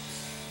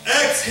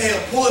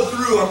 Exhale, pull it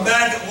through. I'm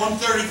back at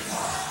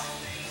 135.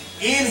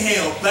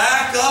 Inhale,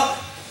 back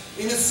up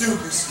into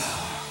superstar.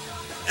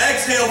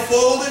 Exhale,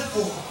 fold it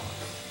forward.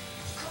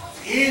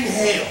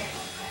 Inhale,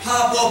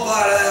 hop up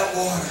out of that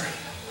water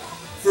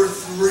for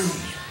 3.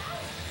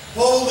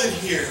 Hold it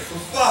here for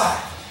 5,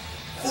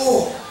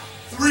 4,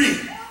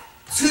 3,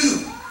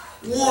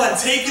 2, 1.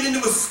 Take it into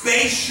a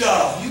space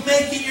shuttle. You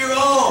make it your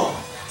own.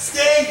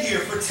 Stay here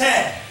for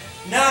 10,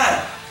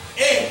 9,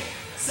 8,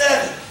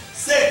 7,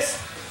 6,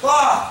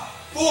 5,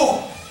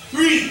 4,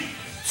 3,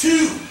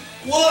 2,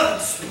 1.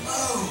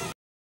 Slow.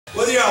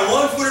 Whether you're on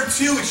 1 foot or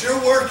 2, it's your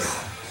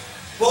workout.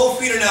 Both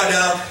feet are now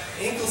down,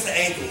 ankles to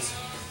ankles.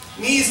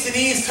 Knees to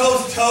knees,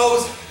 toes to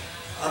toes.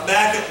 I'm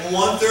back at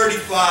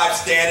 135,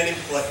 standing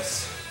in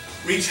place.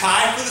 Reach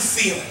high for the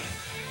ceiling.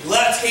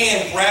 Left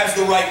hand grabs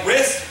the right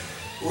wrist.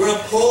 We're going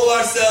to pull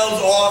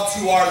ourselves off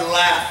to our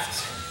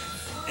left.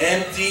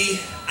 Empty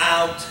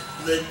out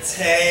the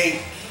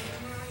tank.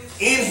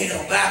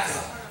 Inhale, back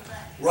up.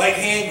 Right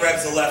hand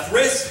grabs the left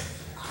wrist.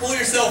 Pull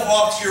yourself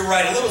off to your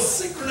right. A little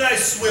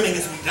synchronized swimming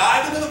as we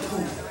dive into the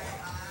pool.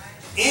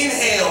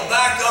 Inhale,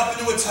 back up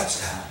into a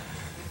touchdown.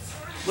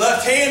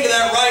 Left hand to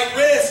that right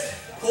wrist.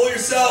 Pull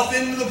yourself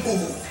into the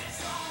pool.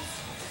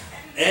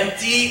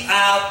 Empty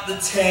out the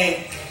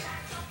tank.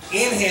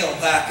 Inhale,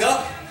 back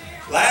up.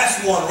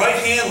 Last one, right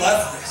hand,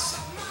 left wrist.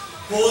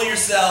 Pull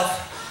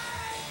yourself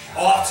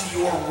off to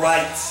your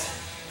right.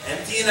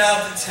 Emptying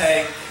out the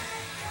tank.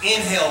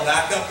 Inhale,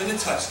 back up into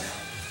touchdown.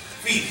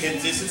 Feet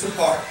hip distance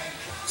apart.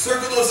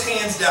 Circle those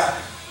hands down.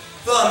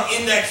 Thumb,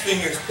 index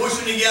fingers, push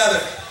them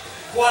together.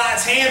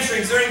 Quads,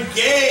 hamstrings, they're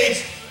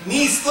engaged.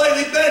 Knees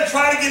slightly bent.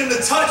 Try to get them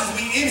to touch as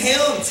we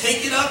inhale and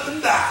take it up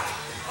and back.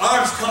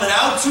 Arms coming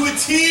out to a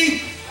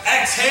T.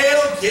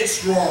 Exhale, get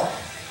strong.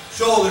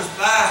 Shoulders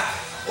back.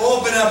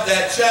 Open up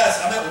that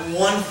chest. I'm at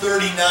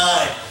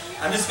 139.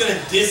 I'm just going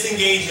to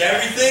disengage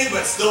everything,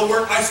 but still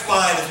work my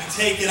spine as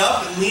we take it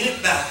up and lean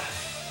it back.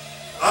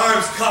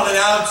 Arms coming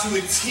out to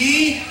a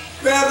T.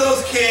 Grab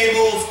those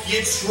cables.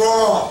 Get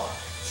strong.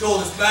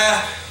 Shoulders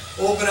back.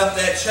 Open up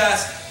that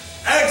chest.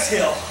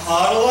 Exhale.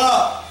 Huddle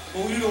up.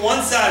 When we do to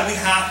one side, we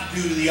have to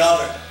do to the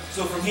other.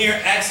 So from here,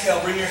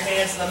 exhale. Bring your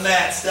hands to the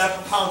mat. Step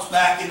or pounce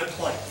back into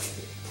plank.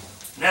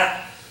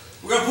 Now,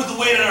 we're going to put the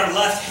weight on our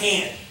left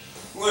hand.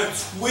 We're going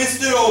to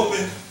twist it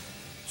open.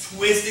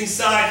 Twisting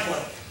side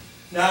plank.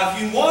 Now, if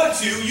you want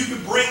to, you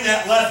could bring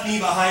that left knee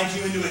behind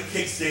you into a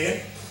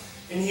kickstand.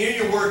 And here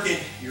you're working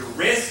your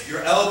wrist,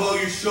 your elbow,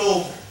 your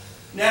shoulder.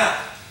 Now,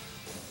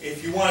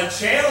 if you want to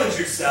challenge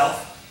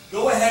yourself,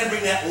 go ahead and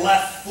bring that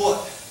left foot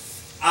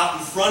out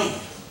in front of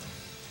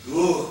you.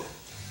 Good.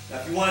 Now,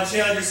 if you want to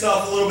challenge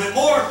yourself a little bit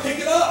more, pick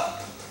it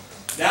up.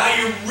 Now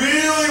you're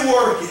really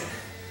working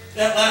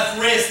that left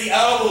wrist, the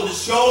elbow, the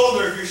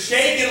shoulder. If you're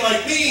shaking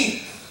like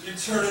me, you're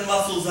turning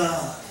muscles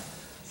on.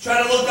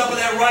 Try to look up at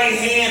that right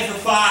hand for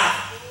 5,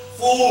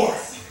 4,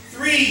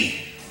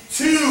 3,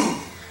 2,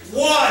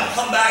 1.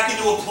 Come back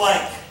into a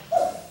plank.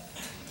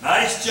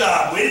 Nice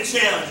job. Way to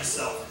challenge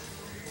yourself.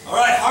 All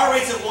right, heart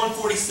rate's at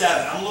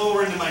 147. I'm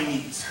lowering to my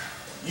knees.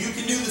 You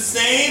can do the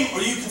same,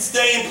 or you can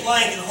stay in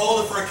plank and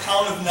hold it for a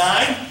count of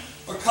 9,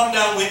 or come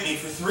down with me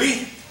for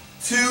 3,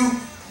 2,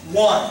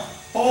 1.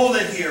 Hold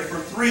it here for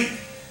 3,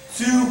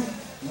 2,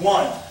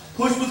 1.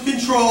 Push with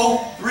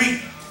control.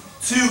 3,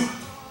 2,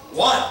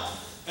 1.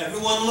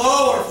 Everyone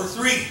lower for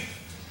 3,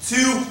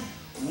 2,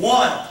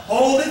 1.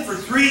 Hold it for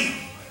 3,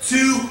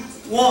 2,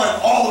 1.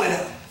 All the way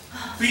down.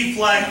 Feet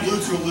flat,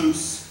 glutes are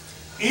loose.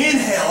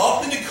 Inhale,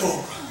 up into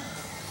cobra.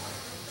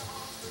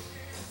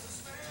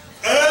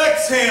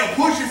 Exhale,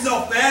 push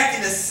yourself back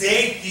into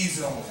safety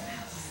zone.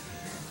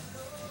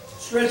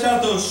 Stretch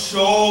out those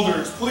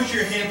shoulders. Push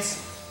your hips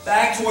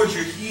back towards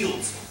your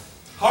heels.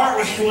 Heart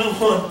rate went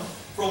from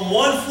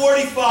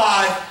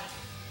 145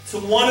 to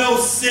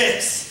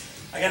 106.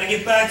 I got to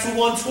get back to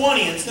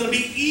 120. It's going to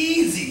be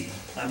easy.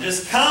 I'm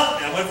just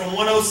counting. I went from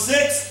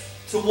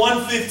 106 to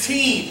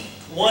 115,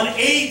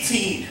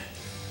 118.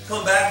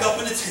 Come back up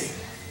in the table.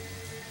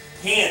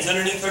 Hands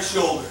underneath our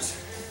shoulders.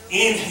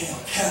 Inhale,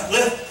 cat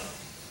lift.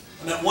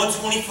 I'm at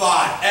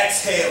 125.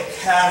 Exhale,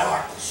 cat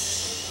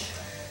arch.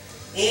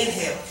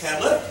 Inhale,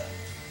 cat lift.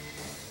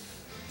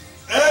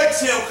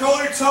 Exhale, curl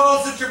your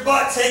toes, lift your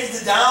butt, take it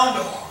to down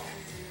dog.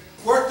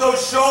 Work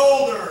those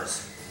shoulders.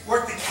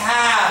 Work the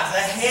calves,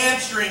 the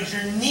hamstrings,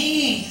 your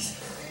knees.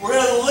 We're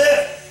going to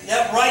lift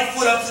that right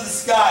foot up to the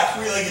sky,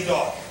 three-legged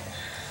dog.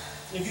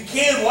 If you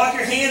can, walk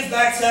your hands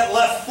back to that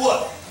left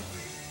foot.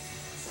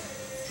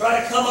 Try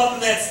to come up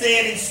in that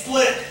standing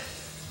split,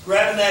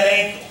 grabbing that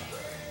ankle.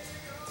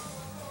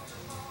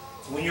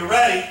 When you're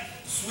ready,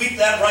 sweep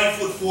that right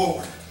foot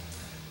forward.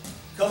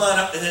 Come on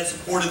up to that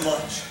supported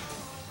lunge.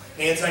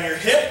 Hands on your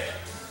hip,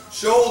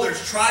 shoulders,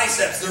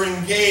 triceps, they're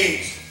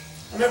engaged.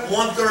 I'm at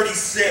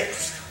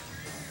 136.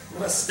 I'm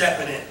going to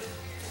step it in.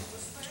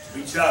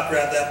 Reach out,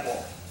 grab that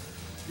ball.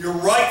 Your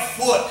right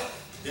foot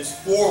is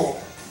forward.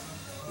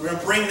 We're going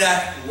to bring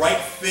that right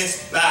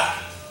fist back.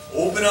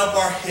 Open up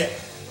our hip.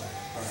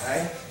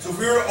 Alright? So if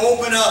we were to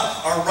open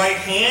up our right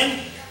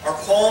hand, our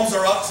palms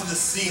are up to the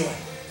ceiling.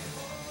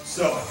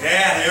 So,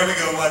 yeah, there we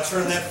go.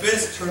 Turn that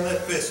fist, turn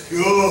that fist.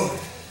 Good.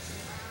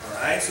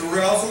 Alright, so we're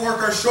going to also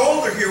work our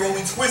shoulder here when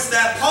we twist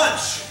that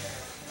punch.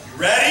 You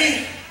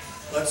ready?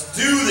 Let's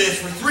do this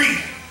for 3,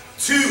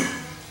 2,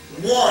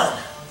 1.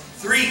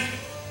 3,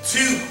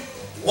 2,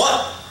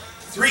 1.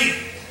 3,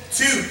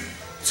 2,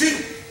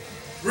 2.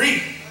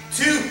 3,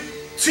 2,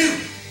 2.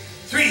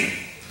 3,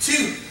 2,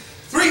 3.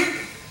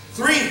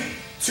 3,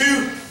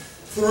 2,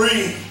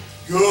 3.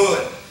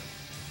 Good.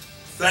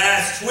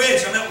 Fast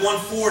twitch. I'm at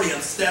 140.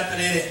 I'm stepping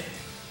it in.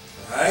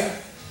 Alright?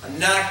 I'm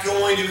not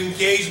going to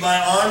engage my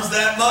arms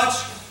that much,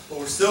 but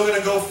we're still going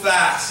to go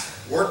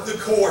fast. Work the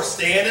core,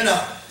 standing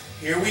up.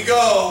 Here we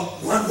go.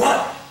 1, 1,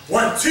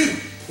 1, 2,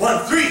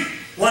 1, 3,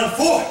 1,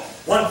 4,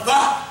 1,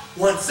 5,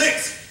 1,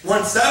 6,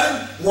 1,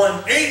 7,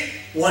 1, 8,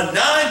 1,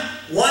 9,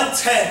 1,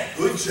 10.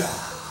 Good job.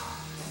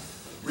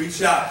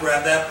 Reach out,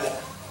 grab that ball.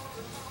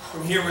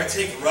 From here, we're going to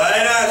take it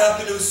right on up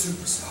into a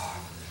superstar.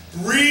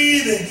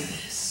 Breathe into this.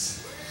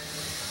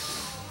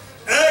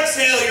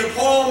 Exhale your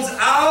palms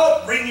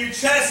out. Bring your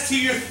chest to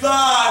your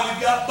thigh.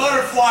 We've got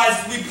butterflies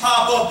as we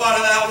pop up out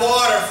of that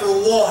water for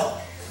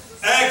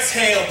 1.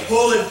 Exhale,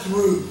 pull it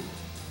through.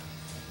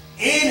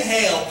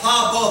 Inhale,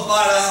 pop up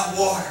out of that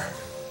water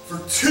for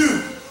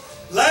 2.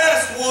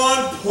 Last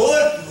one, pull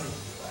it through.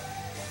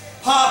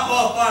 Pop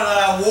up out of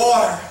that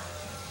water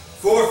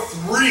for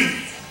 3.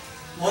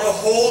 Want to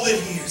hold it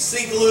here.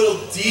 Sink a little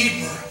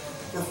deeper.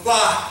 for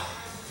 5,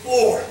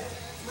 4,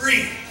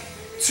 3,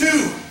 2,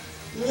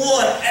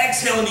 1.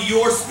 Exhale into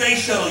your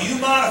space shuttle. You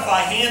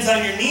modify, hands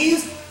on your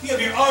knees. You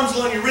have your arms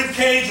along your rib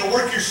cage or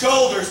work your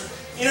shoulders.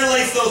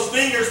 Interlace those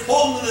fingers,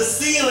 pull them to the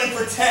ceiling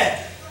for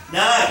 10,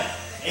 9,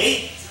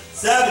 8,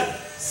 7,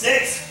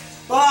 6,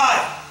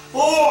 5,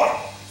 4,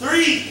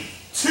 3,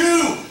 2,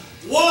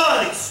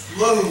 1.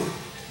 Explode.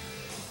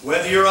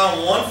 Whether you're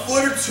on 1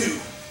 foot or 2,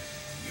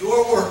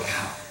 your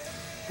workout.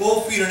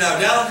 Both feet are now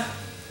down,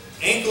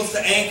 ankles to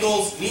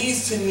ankles,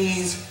 knees to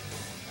knees,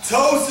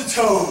 toes to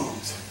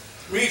toes.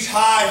 Reach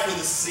high for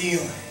the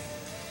ceiling.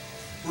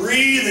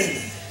 Breathe into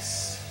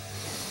this.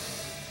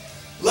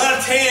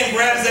 Left hand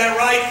grabs that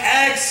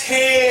right.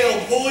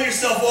 Exhale. Pull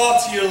yourself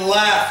off to your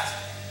left.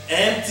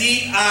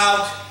 Empty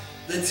out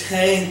the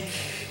tank.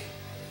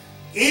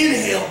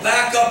 Inhale,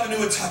 back up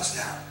into a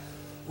touchdown.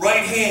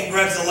 Right hand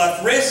grabs the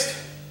left wrist.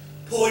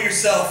 Pull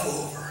yourself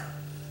over.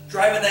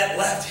 Driving that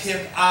left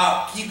hip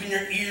out. Keeping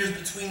your ears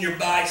between your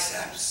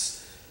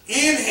biceps.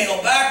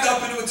 Inhale, back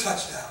up into a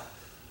touchdown.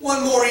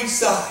 One more each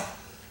side.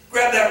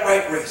 Grab that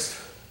right wrist.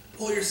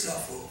 Pull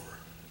yourself over.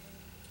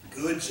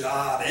 Good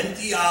job.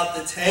 Empty out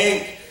the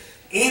tank.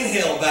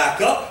 Inhale,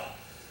 back up.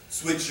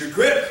 Switch your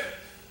grip.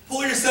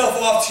 Pull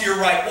yourself off to your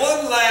right.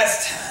 One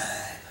last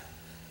time.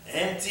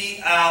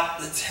 Empty out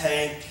the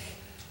tank.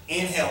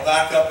 Inhale,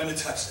 back up into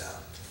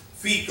touchdown.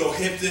 Feet go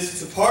hip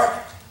distance apart.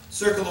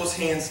 Circle those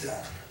hands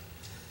down.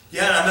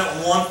 Again, I'm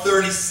at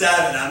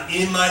 137. I'm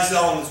in my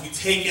zone. As we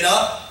take it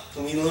up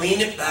and we lean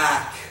it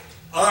back.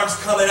 Arms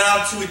coming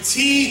out to a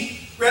T.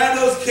 Grab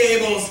those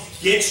cables.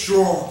 Get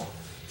strong.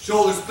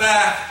 Shoulders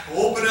back.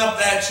 Open up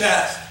that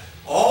chest.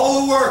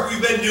 All the work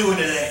we've been doing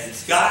today,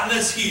 it's gotten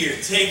us here.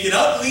 Take it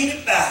up, lean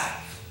it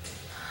back.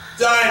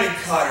 Diamond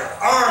cutter.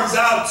 Arms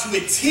out to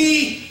a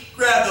T.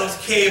 Grab those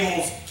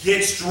cables.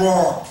 Get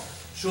strong.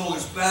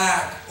 Shoulders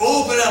back.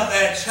 Open up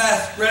that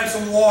chest. Grab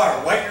some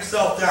water. Wipe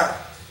yourself down.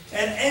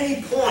 At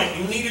any point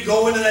you need to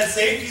go into that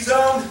safety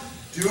zone,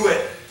 do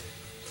it.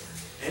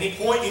 Any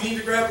point you need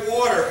to grab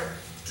water,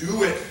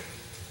 do it.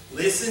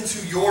 Listen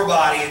to your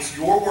body. It's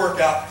your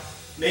workout.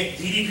 Make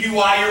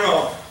DDPY your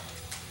own.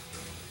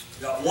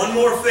 Got one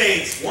more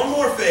phase. One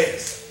more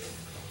phase.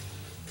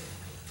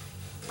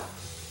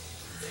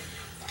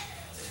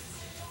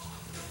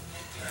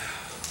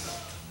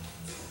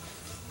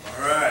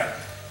 All right.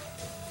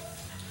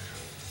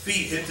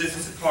 Feet hip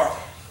distance apart.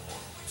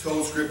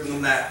 Toes gripping the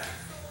mat.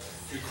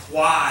 Your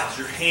quads,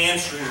 your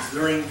hamstrings,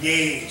 they're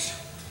engaged.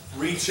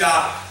 Reach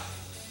out.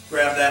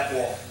 Grab that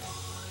ball.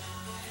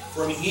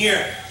 From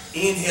here,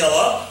 inhale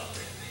up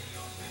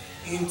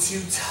into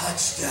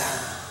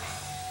touchdown.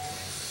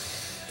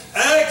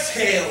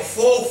 Exhale,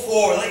 full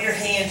forward. Let your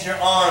hands, your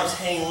arms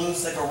hang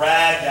loose like a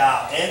rag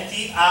doll.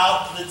 Empty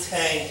out the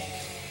tank.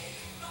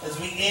 As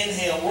we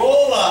inhale,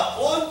 roll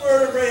up, one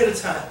vertebrae at a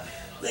time.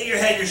 Let your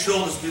head, your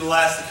shoulders be the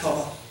last to come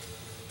up.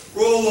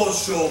 Roll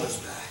those shoulders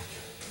back.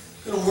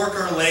 We're going to work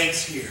our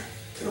legs here.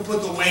 We're going to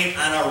put the weight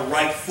on our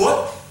right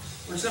foot.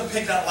 We're just going to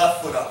pick that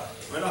left foot up,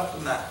 right off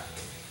the mat.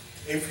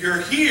 If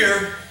you're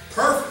here,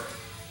 perfect.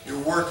 You're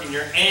working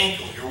your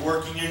ankle. You're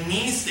working your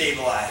knee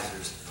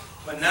stabilizers.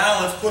 But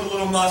now let's put a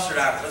little mustard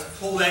on it. Let's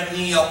pull that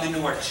knee up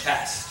into our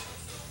chest.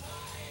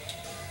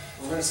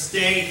 We're going to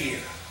stay here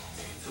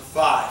for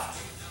 5,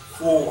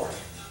 4,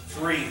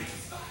 3,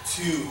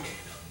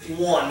 2,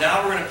 1.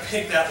 Now we're going to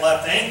pick that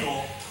left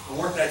ankle and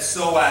work that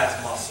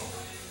psoas muscle.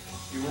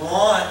 If you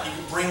want, you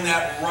can bring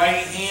that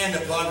right hand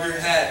above your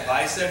head,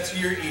 bicep to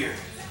your ear.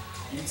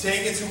 You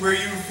take it to where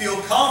you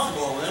feel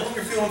comfortable, and then when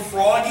you're feeling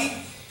froggy,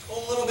 go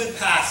a little bit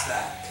past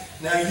that.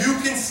 Now you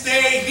can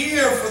stay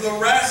here for the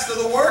rest of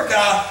the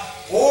workout,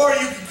 or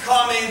you can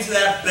come into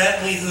that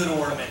Bentley hood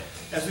ornament.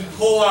 As we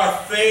pull our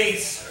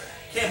face,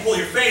 can't pull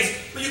your face,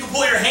 but you can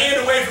pull your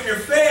hand away from your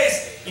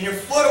face and your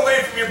foot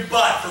away from your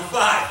butt for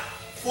 5,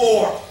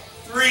 4,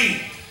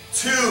 3,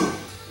 2,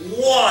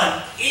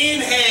 1.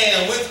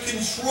 Inhale with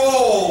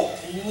control,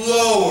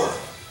 lower.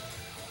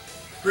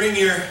 Bring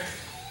your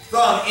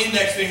thumb,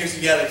 index fingers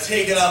together.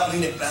 Take it up,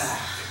 lean it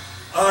back.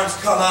 Arms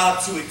come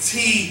out to a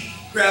T.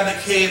 Grab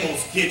the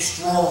cables, get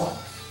strong.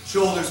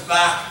 Shoulders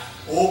back,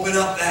 open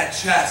up that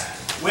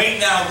chest. Weight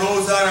now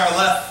goes on our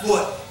left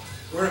foot.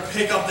 We're going to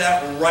pick up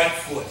that right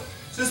foot.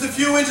 Just a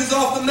few inches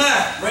off the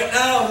mat. Right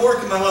now I'm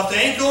working my left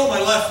ankle, my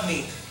left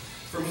knee.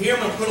 From here I'm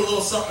going to put a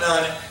little something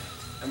on it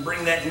and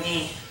bring that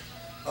knee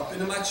up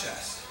into my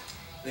chest.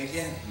 And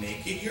again,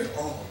 make it your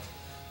own.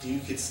 You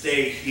could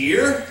stay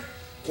here,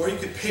 or you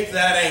could pick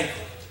that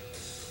ankle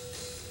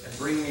and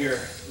bring your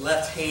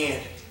left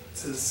hand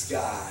to the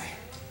sky.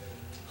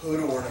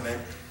 Hood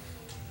ornament.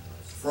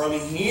 From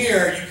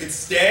here, you could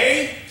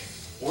stay,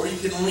 or you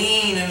could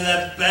lean into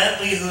that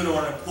Bentley hood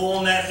ornament,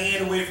 pulling that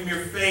hand away from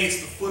your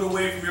face, the foot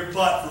away from your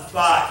butt for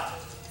 5,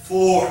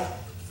 4,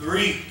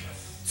 3,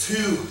 2,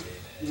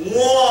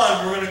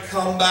 1. We're going to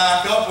come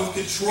back up with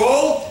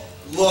control,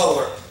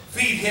 lower.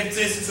 Feet hip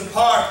distance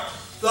apart,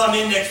 thumb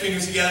index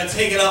fingers together,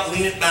 take it up,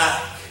 lean it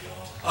back.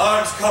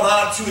 Arms come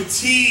out to a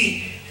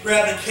T,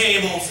 grab the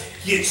cables,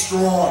 get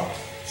strong.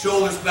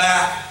 Shoulders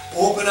back,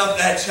 Open up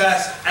that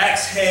chest.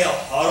 Exhale,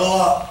 huddle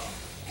up.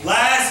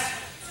 Last,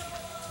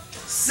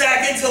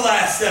 second to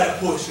last set of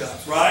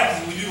push-ups, right?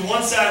 When we do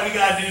one side, we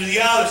got to do the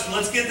other. So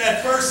let's get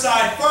that first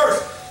side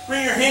first.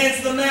 Bring your hands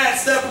to the mat,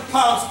 step or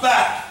pounce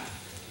back.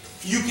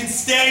 You can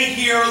stay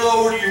here or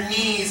lower to your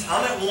knees.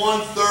 I'm at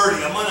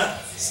 130. I'm going to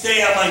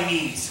stay on my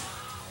knees.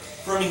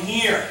 From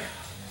here,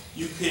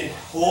 you can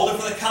hold it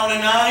for the count of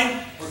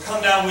 9 or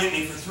come down with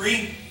me for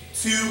 3,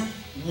 2,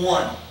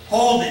 1.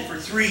 Hold it for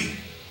 3,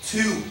 2,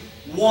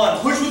 1.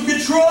 Push with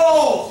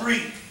control.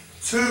 3,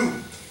 2,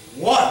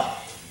 1.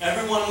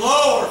 Everyone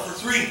lower for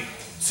 3,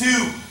 2,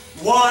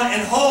 1.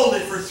 And hold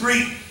it for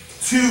 3,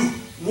 2,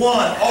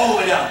 1. All the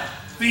way down.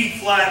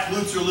 Feet flat,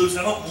 glutes are loose.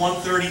 I'm at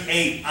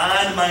 138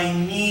 on my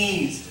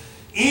knees.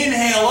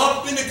 Inhale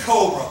up into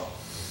cobra.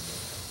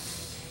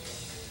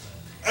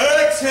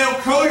 Exhale,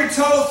 curl your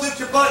toes, lift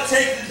your butt,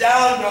 take the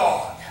down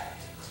dog.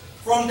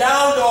 From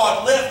down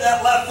dog, lift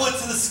that left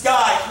foot to the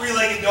sky,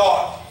 three-legged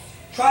dog.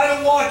 Try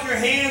to walk your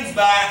hands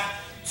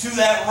back to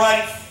that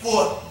right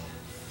foot.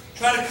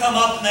 Try to come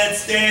up in that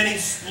standing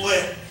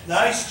split.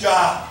 Nice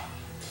job.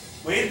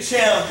 Way to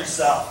challenge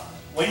yourself.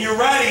 When you're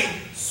ready,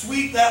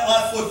 sweep that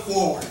left foot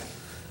forward.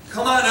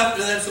 Come on up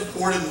to that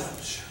supported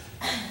lunge.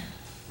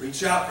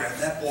 Reach out, grab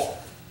that ball.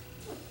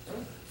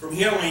 From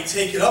here, I want you to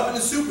take it up into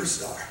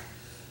superstar.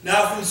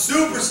 Now from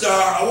superstar,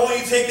 I want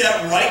you to take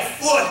that right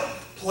foot,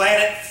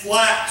 plant it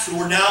flat. So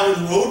we're now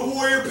in road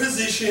warrior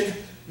position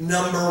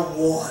number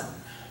 1.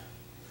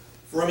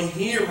 From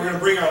here, we're going to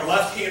bring our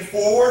left hand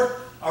forward,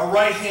 our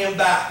right hand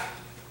back.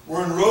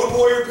 We're in road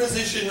warrior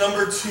position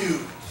number 2.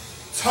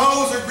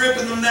 Toes are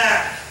gripping the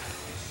mat.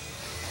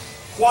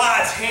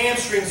 Quads,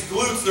 hamstrings,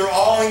 glutes, they're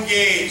all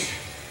engaged.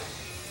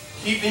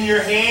 Keeping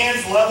your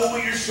hands level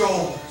with your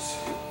shoulders.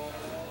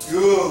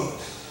 Good.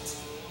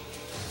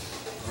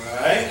 All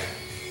right.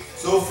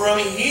 So from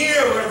here,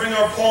 we're going to bring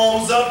our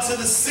palms up to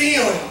the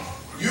ceiling.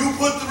 You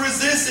put the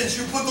resistance,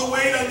 you put the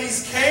weight on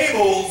these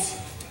cables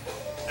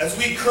as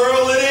we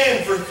curl it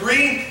in for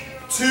 3,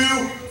 2,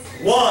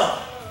 1.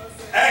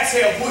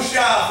 Exhale, push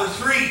out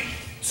for 3,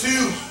 2,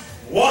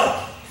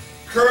 1.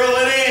 Curl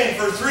it in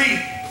for 3,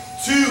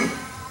 2,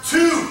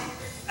 2.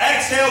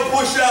 Exhale,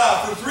 push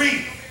out for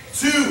 3,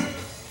 2,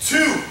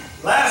 2.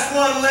 Last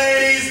one,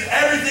 ladies.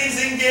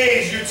 Everything's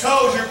engaged. Your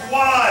toes, your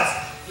quads,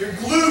 your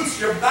glutes,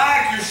 your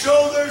back, your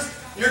shoulders,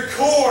 your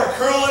core.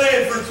 Curl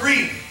it in for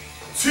 3,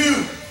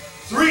 2,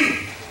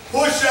 3.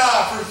 Push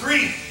out for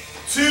 3,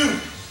 2,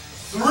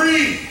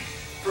 3.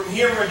 From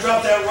here, we're going to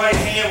drop that right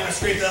hand. We're going to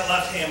scrape that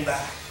left hand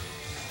back.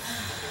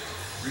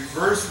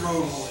 Reverse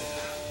road warrior.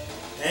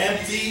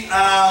 Empty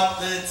out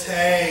the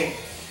tank.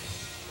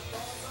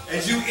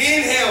 As you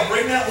inhale,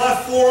 bring that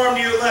left forearm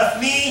to your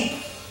left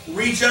knee.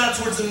 Reach out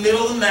towards the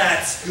middle of the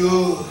mat.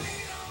 Good.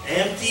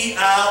 Empty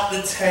out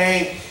the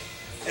tank.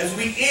 As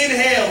we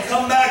inhale,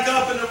 come back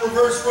up into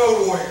reverse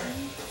road warrior.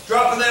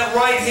 Dropping that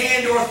right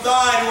hand to our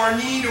thigh, to our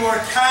knee, to our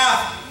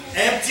calf.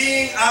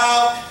 Emptying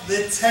out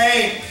the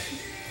tank.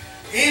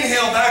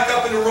 Inhale, back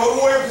up into road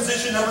warrior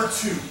position number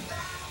 2.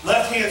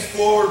 Left hand's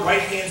forward,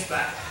 right hand's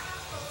back.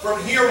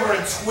 From here, we're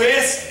going to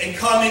twist and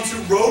come into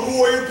road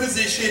warrior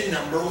position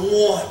number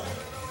 1.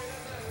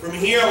 From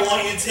here, I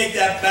want you to take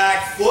that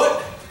back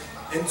foot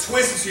and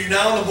twist it so you're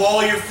now on the ball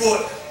of your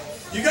foot.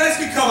 You guys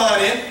can come on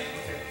in.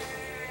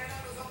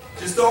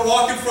 Just don't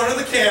walk in front of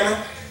the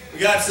camera. We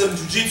got some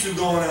jiu-jitsu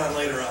going on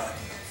later on.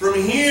 From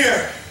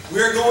here,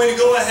 we're going to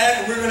go ahead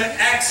and we're going to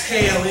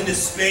exhale into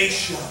space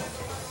shuttle.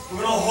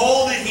 We're going to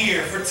hold it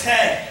here for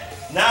 10,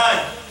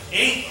 9,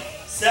 8,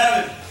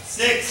 7,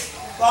 6,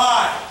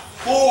 5,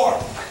 4,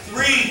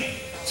 3,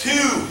 2,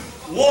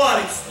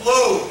 1.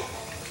 Explode.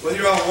 Whether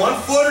you're on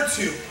 1 foot or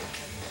 2.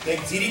 Make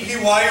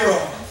DDPY your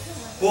own.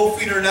 Both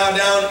feet are now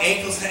down,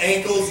 ankles to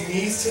ankles,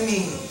 knees to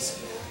knees.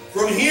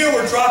 From here,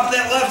 we're dropping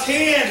that left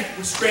hand.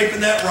 We're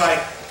scraping that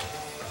right.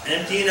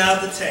 Emptying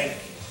out the tank.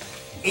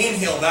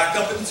 Inhale, back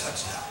up and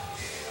touchdown.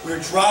 We're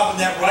dropping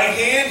that right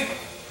hand.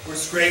 We're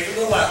scraping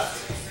the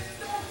left.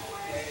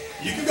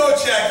 You can go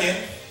check in.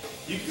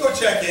 You can go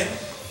check in.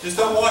 Just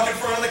don't walk in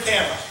front of the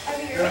camera.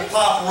 You're going to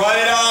pop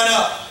right on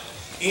up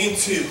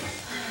into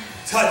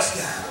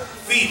touchdown.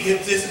 Feet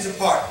hip distance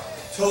apart.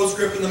 Toes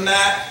gripping the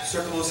mat.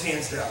 Circle those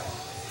hands down.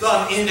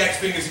 Thumb, index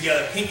fingers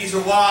together. Pinkies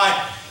are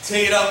wide.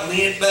 Take it up,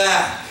 lean it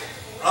back.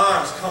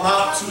 Arms come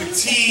out to a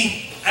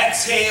T.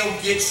 Exhale,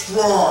 get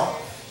strong.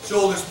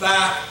 Shoulders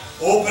back.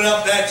 Open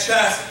up that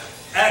chest.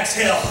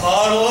 Exhale,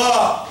 huddle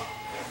up.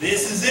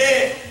 This is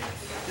it.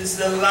 This is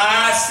the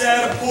last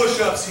set of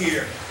push-ups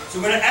here. So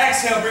we're going to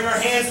exhale, bring our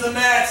hands to the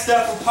mat,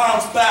 step or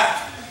pounce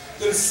back.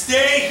 Going to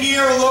stay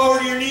here or lower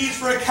to your knees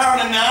for a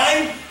count of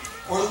 9,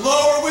 or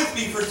lower with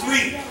me for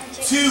 3,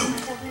 2,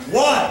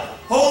 1.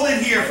 Hold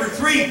it here for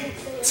 3,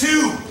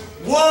 2,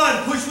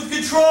 1. Push with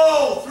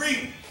control.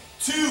 3,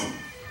 2,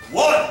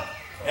 1.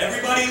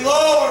 Everybody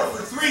lower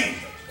for 3,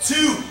 2,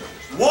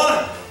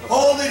 1.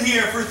 Hold it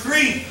here for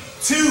 3,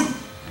 2,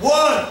 1.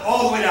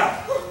 All the way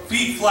down.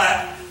 Feet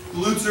flat,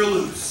 glutes are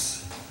loose.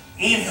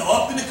 Inhale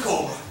up into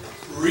cobra.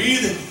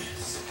 Breathe into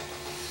this.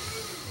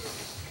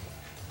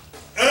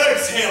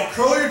 Exhale,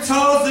 curl your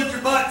toes, lift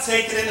your butt,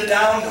 take it into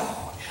down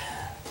dog.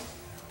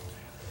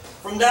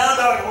 From down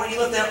dog, I want you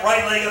to lift that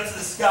right leg up to the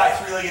sky,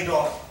 three-legged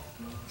dog.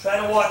 Try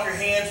to walk your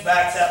hands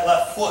back to that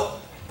left foot.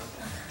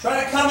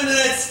 Try to come into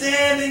that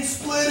standing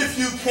split if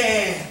you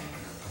can.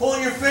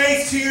 Pulling your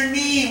face to your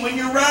knee. When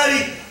you're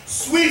ready,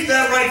 sweep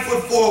that right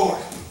foot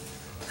forward.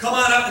 Come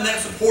on up in that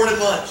supported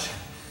lunge.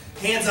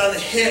 Hands on the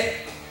hip,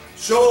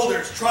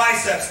 shoulders,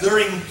 triceps,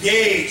 they're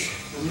engaged.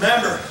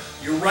 Remember,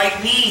 your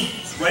right knee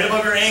is right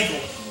above your ankle.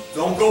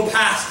 Don't go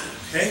past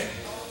it, okay?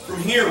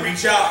 From here,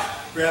 reach out,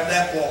 grab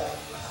that ball.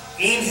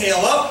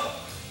 Inhale up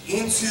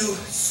into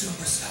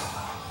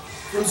superstar.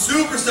 From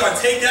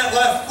superstar, take that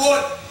left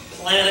foot,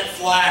 plant it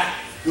flat.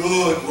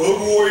 Good,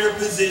 road warrior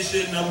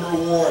position number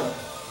one.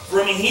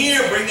 From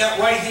here, bring that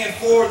right hand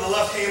forward, the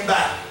left hand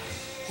back.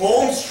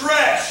 Home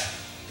stretch,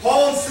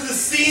 palms to the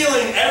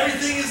ceiling,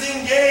 everything is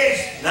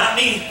engaged. Not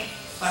me.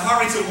 My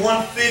heart rate's at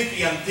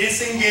 150. I'm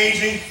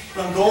disengaging,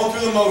 but I'm going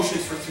through the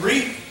motions for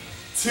 3,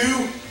 2,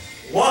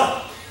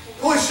 1.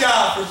 Push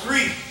out for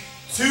 3,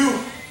 2,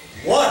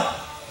 1.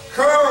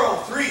 Curl,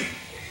 3,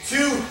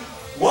 2,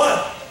 1.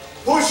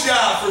 Push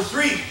out for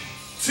 3,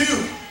 2,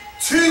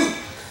 2.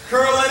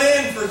 Curl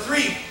it in for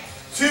 3,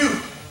 2,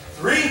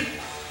 3.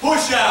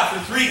 Push out for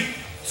 3,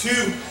 2,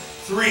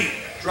 3.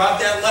 Drop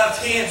that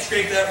left hand,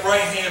 scrape that right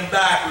hand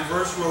back,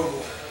 reverse road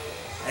warrior.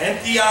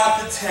 Empty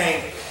out the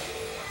tank.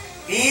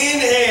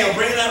 Inhale,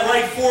 bring that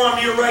right forearm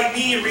to your right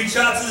knee and reach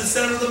out to the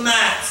center of the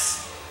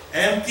mats.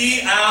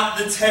 Empty out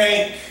the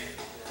tank.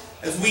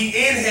 As we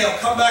inhale,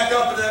 come back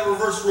up into that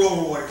reverse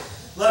road warrior.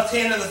 Left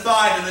hand to the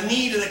thigh, to the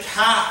knee, to the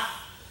calf.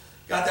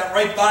 Got that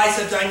right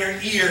bicep down your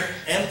ear.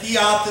 Empty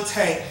out the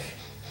tank.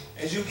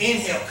 As you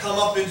inhale, come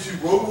up into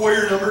road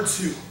warrior number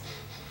 2.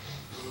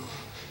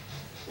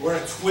 We're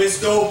going to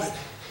twist open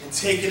and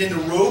take it into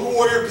road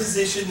warrior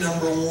position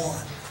number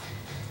 1.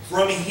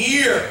 From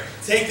here,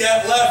 take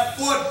that left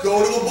foot,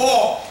 go to the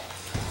ball.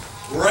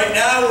 Right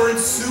now we're in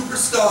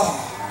superstar.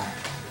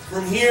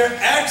 From here,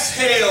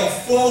 exhale,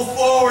 full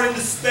forward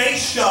into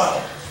space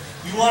shuttle.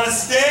 You want to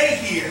stay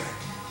here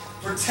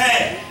for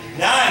 10,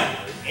 9,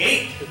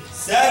 8,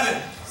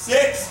 7,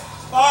 6,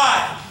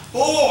 5,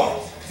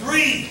 4,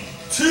 3,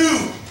 2,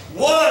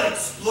 1.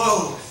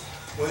 Explode.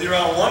 Whether you're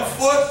on 1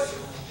 foot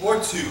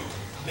or 2.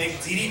 Make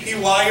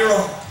DDPY your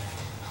own.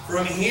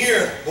 From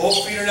here,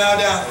 both feet are now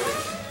down.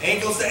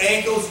 Ankles to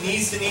ankles,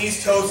 knees to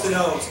knees, toes to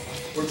toes.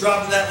 We're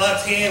dropping that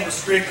left hand, we're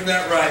scraping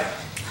that right.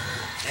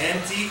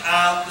 Empty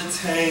out the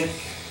tank.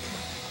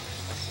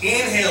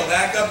 Inhale,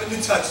 back up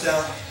into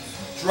touchdown.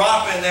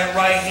 Dropping that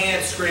right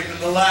hand, scraping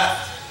the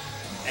left.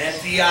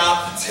 Empty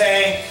out the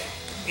tank.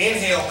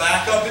 Inhale,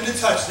 back up into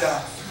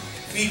touchdown.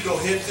 Feet go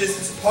hip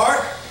distance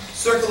apart.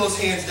 Circle those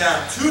hands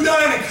down. 2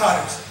 diamond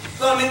cutters.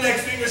 Thumb,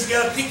 index fingers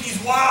together,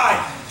 pinkies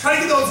wide. Try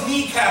to get those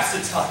kneecaps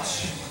to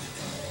touch.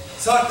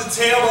 Tuck the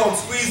tailbone,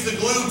 squeeze the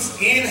glutes.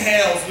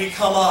 Inhale as we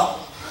come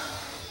up.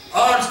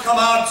 Arms come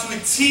out to a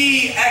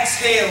T.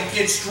 Exhale,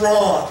 get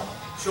strong.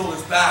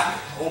 Shoulders back,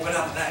 open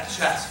up that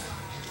chest.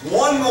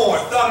 One more,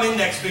 thumb,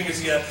 index fingers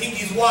together.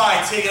 Pinkies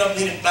wide, take it up,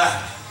 lean it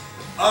back.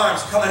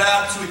 Arms coming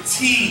out to a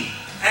T.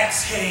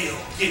 Exhale,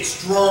 get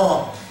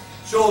strong.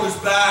 Shoulders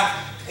back,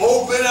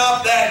 open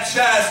up that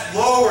chest.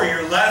 Lower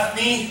your left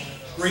knee,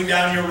 bring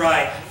down your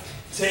right.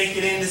 Take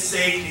it into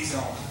safety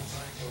zone.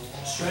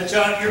 Stretch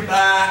out your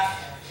back,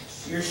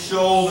 your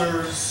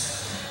shoulders.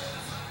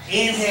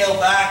 Inhale,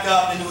 back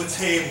up into a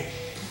table.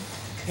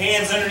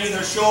 Hands underneath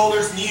our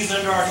shoulders, knees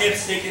under our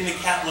hips, take into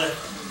cat lift.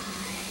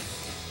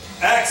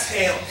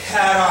 Exhale,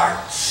 cat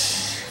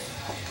arch.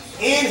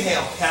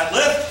 Inhale, cat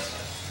lift.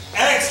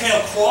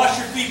 Exhale, cross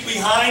your feet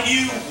behind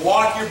you,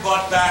 walk your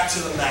butt back to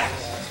the mat.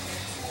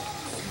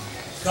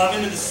 Come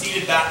into the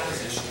seated back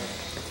position.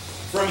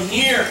 From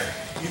here,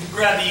 you can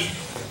grab the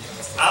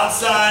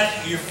outside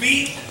of your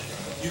feet.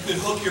 You can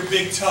hook your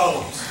big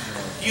toes.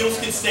 Heels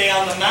can stay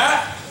on the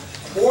mat,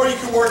 or you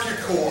can work your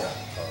core.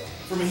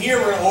 From here,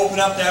 we're going to open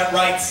up that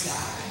right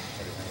side.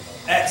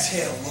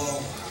 Exhale,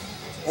 lower.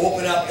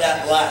 Open up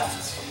that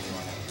left.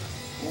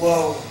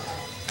 Lower.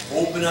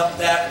 Open up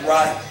that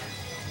right.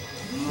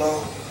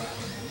 Lower.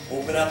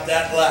 Open up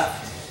that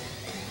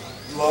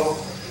left. Lower.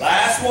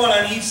 Last one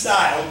on each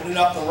side. Open it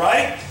up the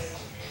right.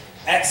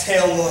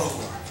 Exhale,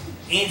 lower.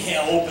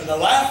 Inhale, open the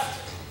left.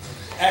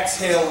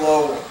 Exhale,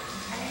 lower.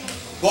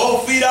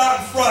 Both feet out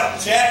in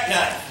front,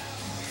 jackknife.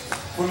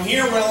 From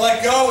here, we're going to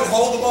let go and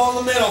hold the ball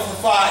in the middle for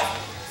 5,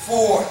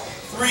 4,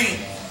 3,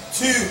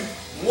 2,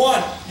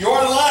 1.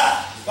 Your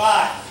left.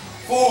 5,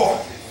 4,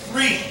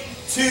 3,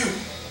 2,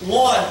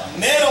 1.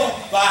 Middle.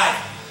 5,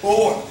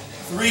 4,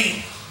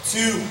 3, 2,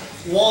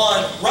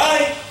 1.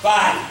 Right.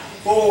 5,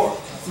 4,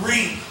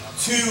 3,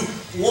 2,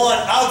 1.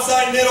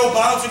 Outside middle,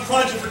 bounce and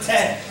crunch it for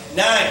 10,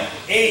 9,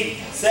 8,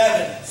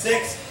 7,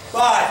 6,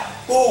 5,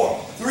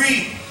 4,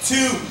 3, 2,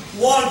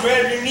 1.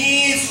 Grab your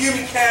knees,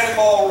 human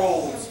cannonball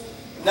rolls.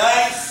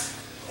 Nice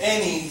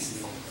and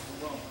easy.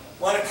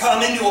 Want to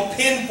come into a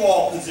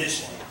pinfall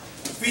position.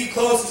 Feet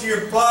close to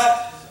your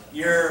butt,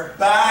 your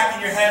back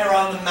and your head are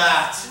on the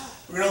mat.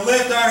 We're going to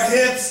lift our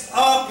hips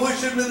up,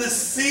 push them to the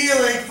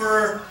ceiling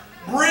for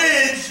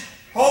bridge.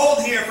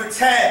 Hold here for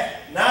 10,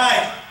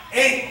 9,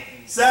 8,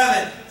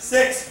 7,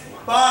 6,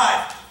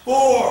 5,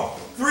 4,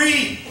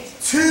 3,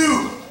 2,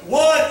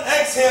 1.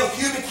 Exhale,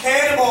 cubic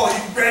cannonball. You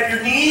can grab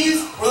your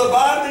knees or the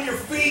bottom of your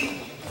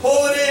feet.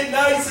 Pull it in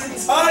nice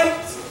and tight.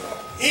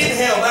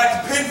 Inhale,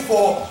 back to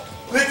pinfall.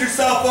 Lift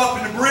yourself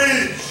up into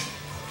bridge.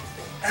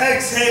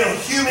 Exhale,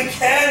 human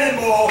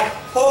cannonball.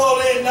 Pull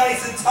it in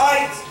nice and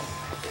tight.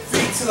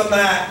 Feet to the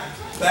mat.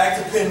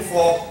 Back to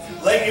pinfall.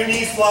 Let your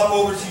knees flop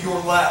over to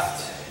your left.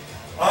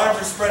 Arms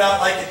are spread out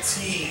like a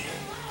T.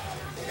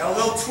 Got a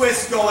little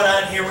twist going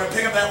on here. We're going to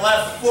pick up that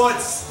left foot,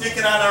 stick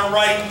it on our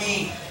right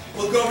knee.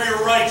 Look over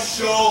your right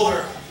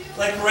shoulder.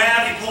 Let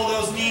gravity pull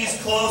those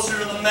knees closer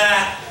to the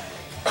mat.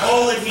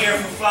 Hold it here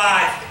for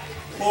 5,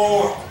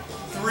 4,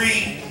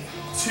 3,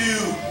 2,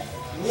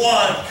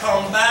 1.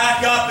 Come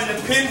back up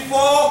into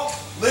pinfall.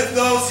 Lift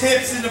those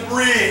hips into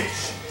bridge.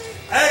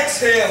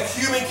 Exhale,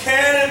 human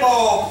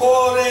cannonball.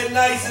 Pull it in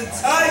nice and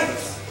tight.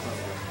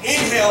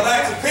 Inhale,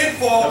 back to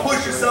pinfall.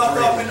 Push yourself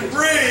up into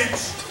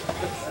bridge.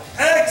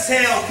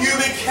 Exhale,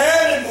 human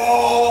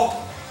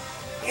cannonball.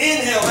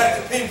 Inhale, back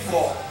to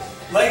pinfall.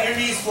 Let your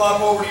knees flop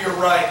over to your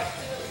right.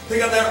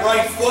 Pick up that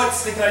right foot,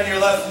 stick it on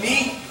your left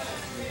knee,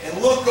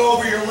 and look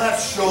over your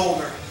left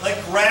shoulder.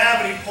 Let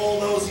gravity pull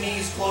those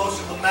knees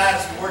closer to the mat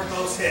as we work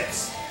those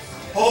hips.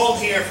 Hold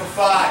here for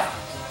 5,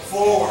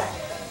 4,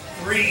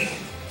 3,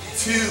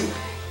 2,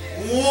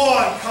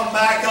 1. Come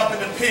back up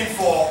into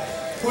pinfall.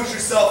 Push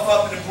yourself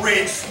up into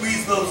bridge.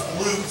 Squeeze those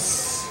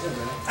glutes.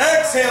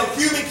 Exhale,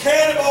 cubic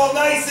cannonball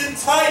nice and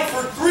tight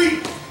for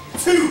 3,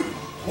 2,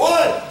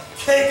 1.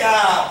 Kick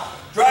out.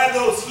 Drive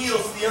those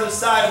heels to the other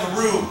side of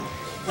the room.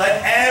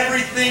 Let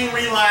everything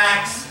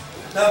relax.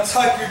 Now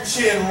tuck your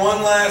chin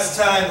one last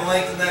time and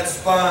lengthen that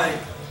spine.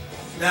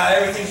 Now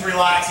everything's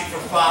relaxing for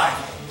 5,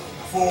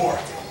 4,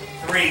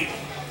 3,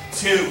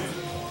 2,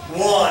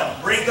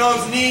 1. Bring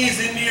those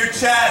knees into your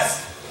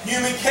chest.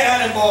 Human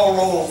cannonball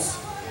rolls.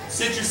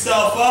 Sit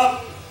yourself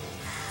up.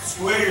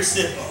 Square your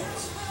sit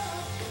bones.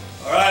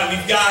 All right,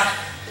 we've got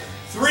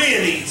 3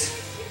 of these.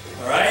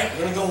 All right,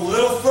 we're going to go a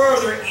little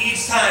further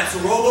each time. So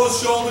roll those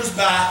shoulders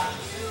back.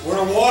 We're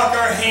going to walk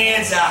our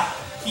hands out.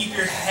 Keep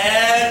your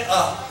head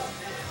up.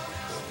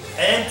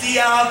 Empty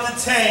out the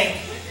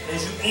tank.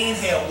 As you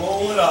inhale,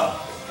 roll it up.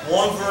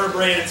 1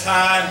 vertebrae at a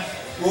time.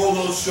 Roll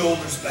those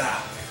shoulders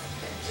back.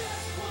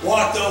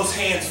 Walk those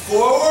hands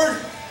forward.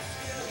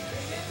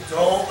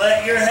 Don't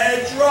let your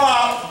head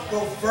drop. Go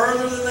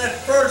further than that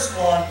first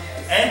one.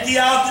 Empty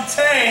out the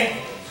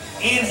tank.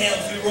 Inhale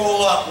as we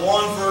roll up.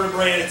 1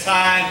 vertebrae at a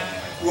time.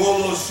 Roll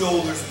those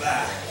shoulders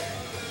back.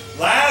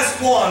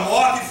 Last one.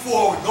 Walk it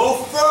forward.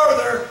 Go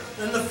further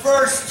than the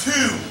first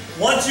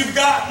 2. Once you've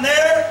gotten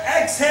there,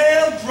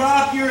 exhale,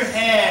 drop your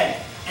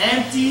head.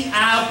 Empty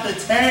out the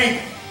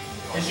tank.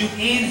 As you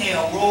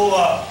inhale, roll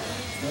up.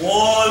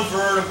 1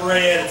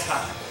 vertebrae at a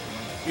time.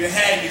 Your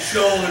head, your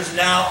shoulders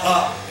now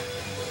up.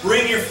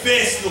 Bring your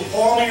fist to the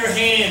palm of your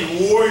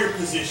hand, warrior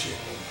position.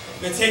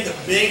 You're going to take the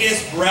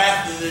biggest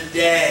breath of the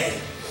day.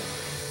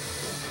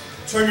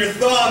 Turn your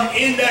thumb,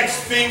 index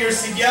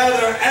fingers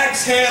together.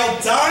 Exhale,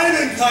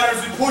 diamond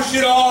cutters. We push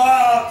it all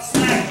out.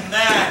 Snap the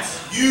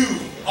mats. You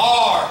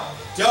are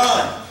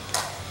done.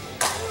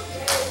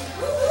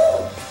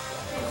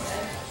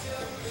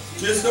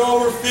 Just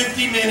over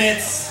 50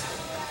 minutes.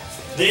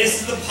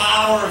 This is the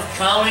power of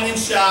counting and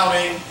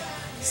shouting.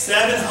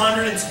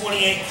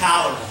 728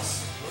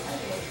 calories.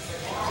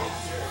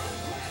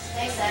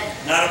 Thanks,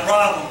 Ed. Not a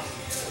problem.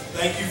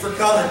 Thank you for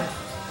coming.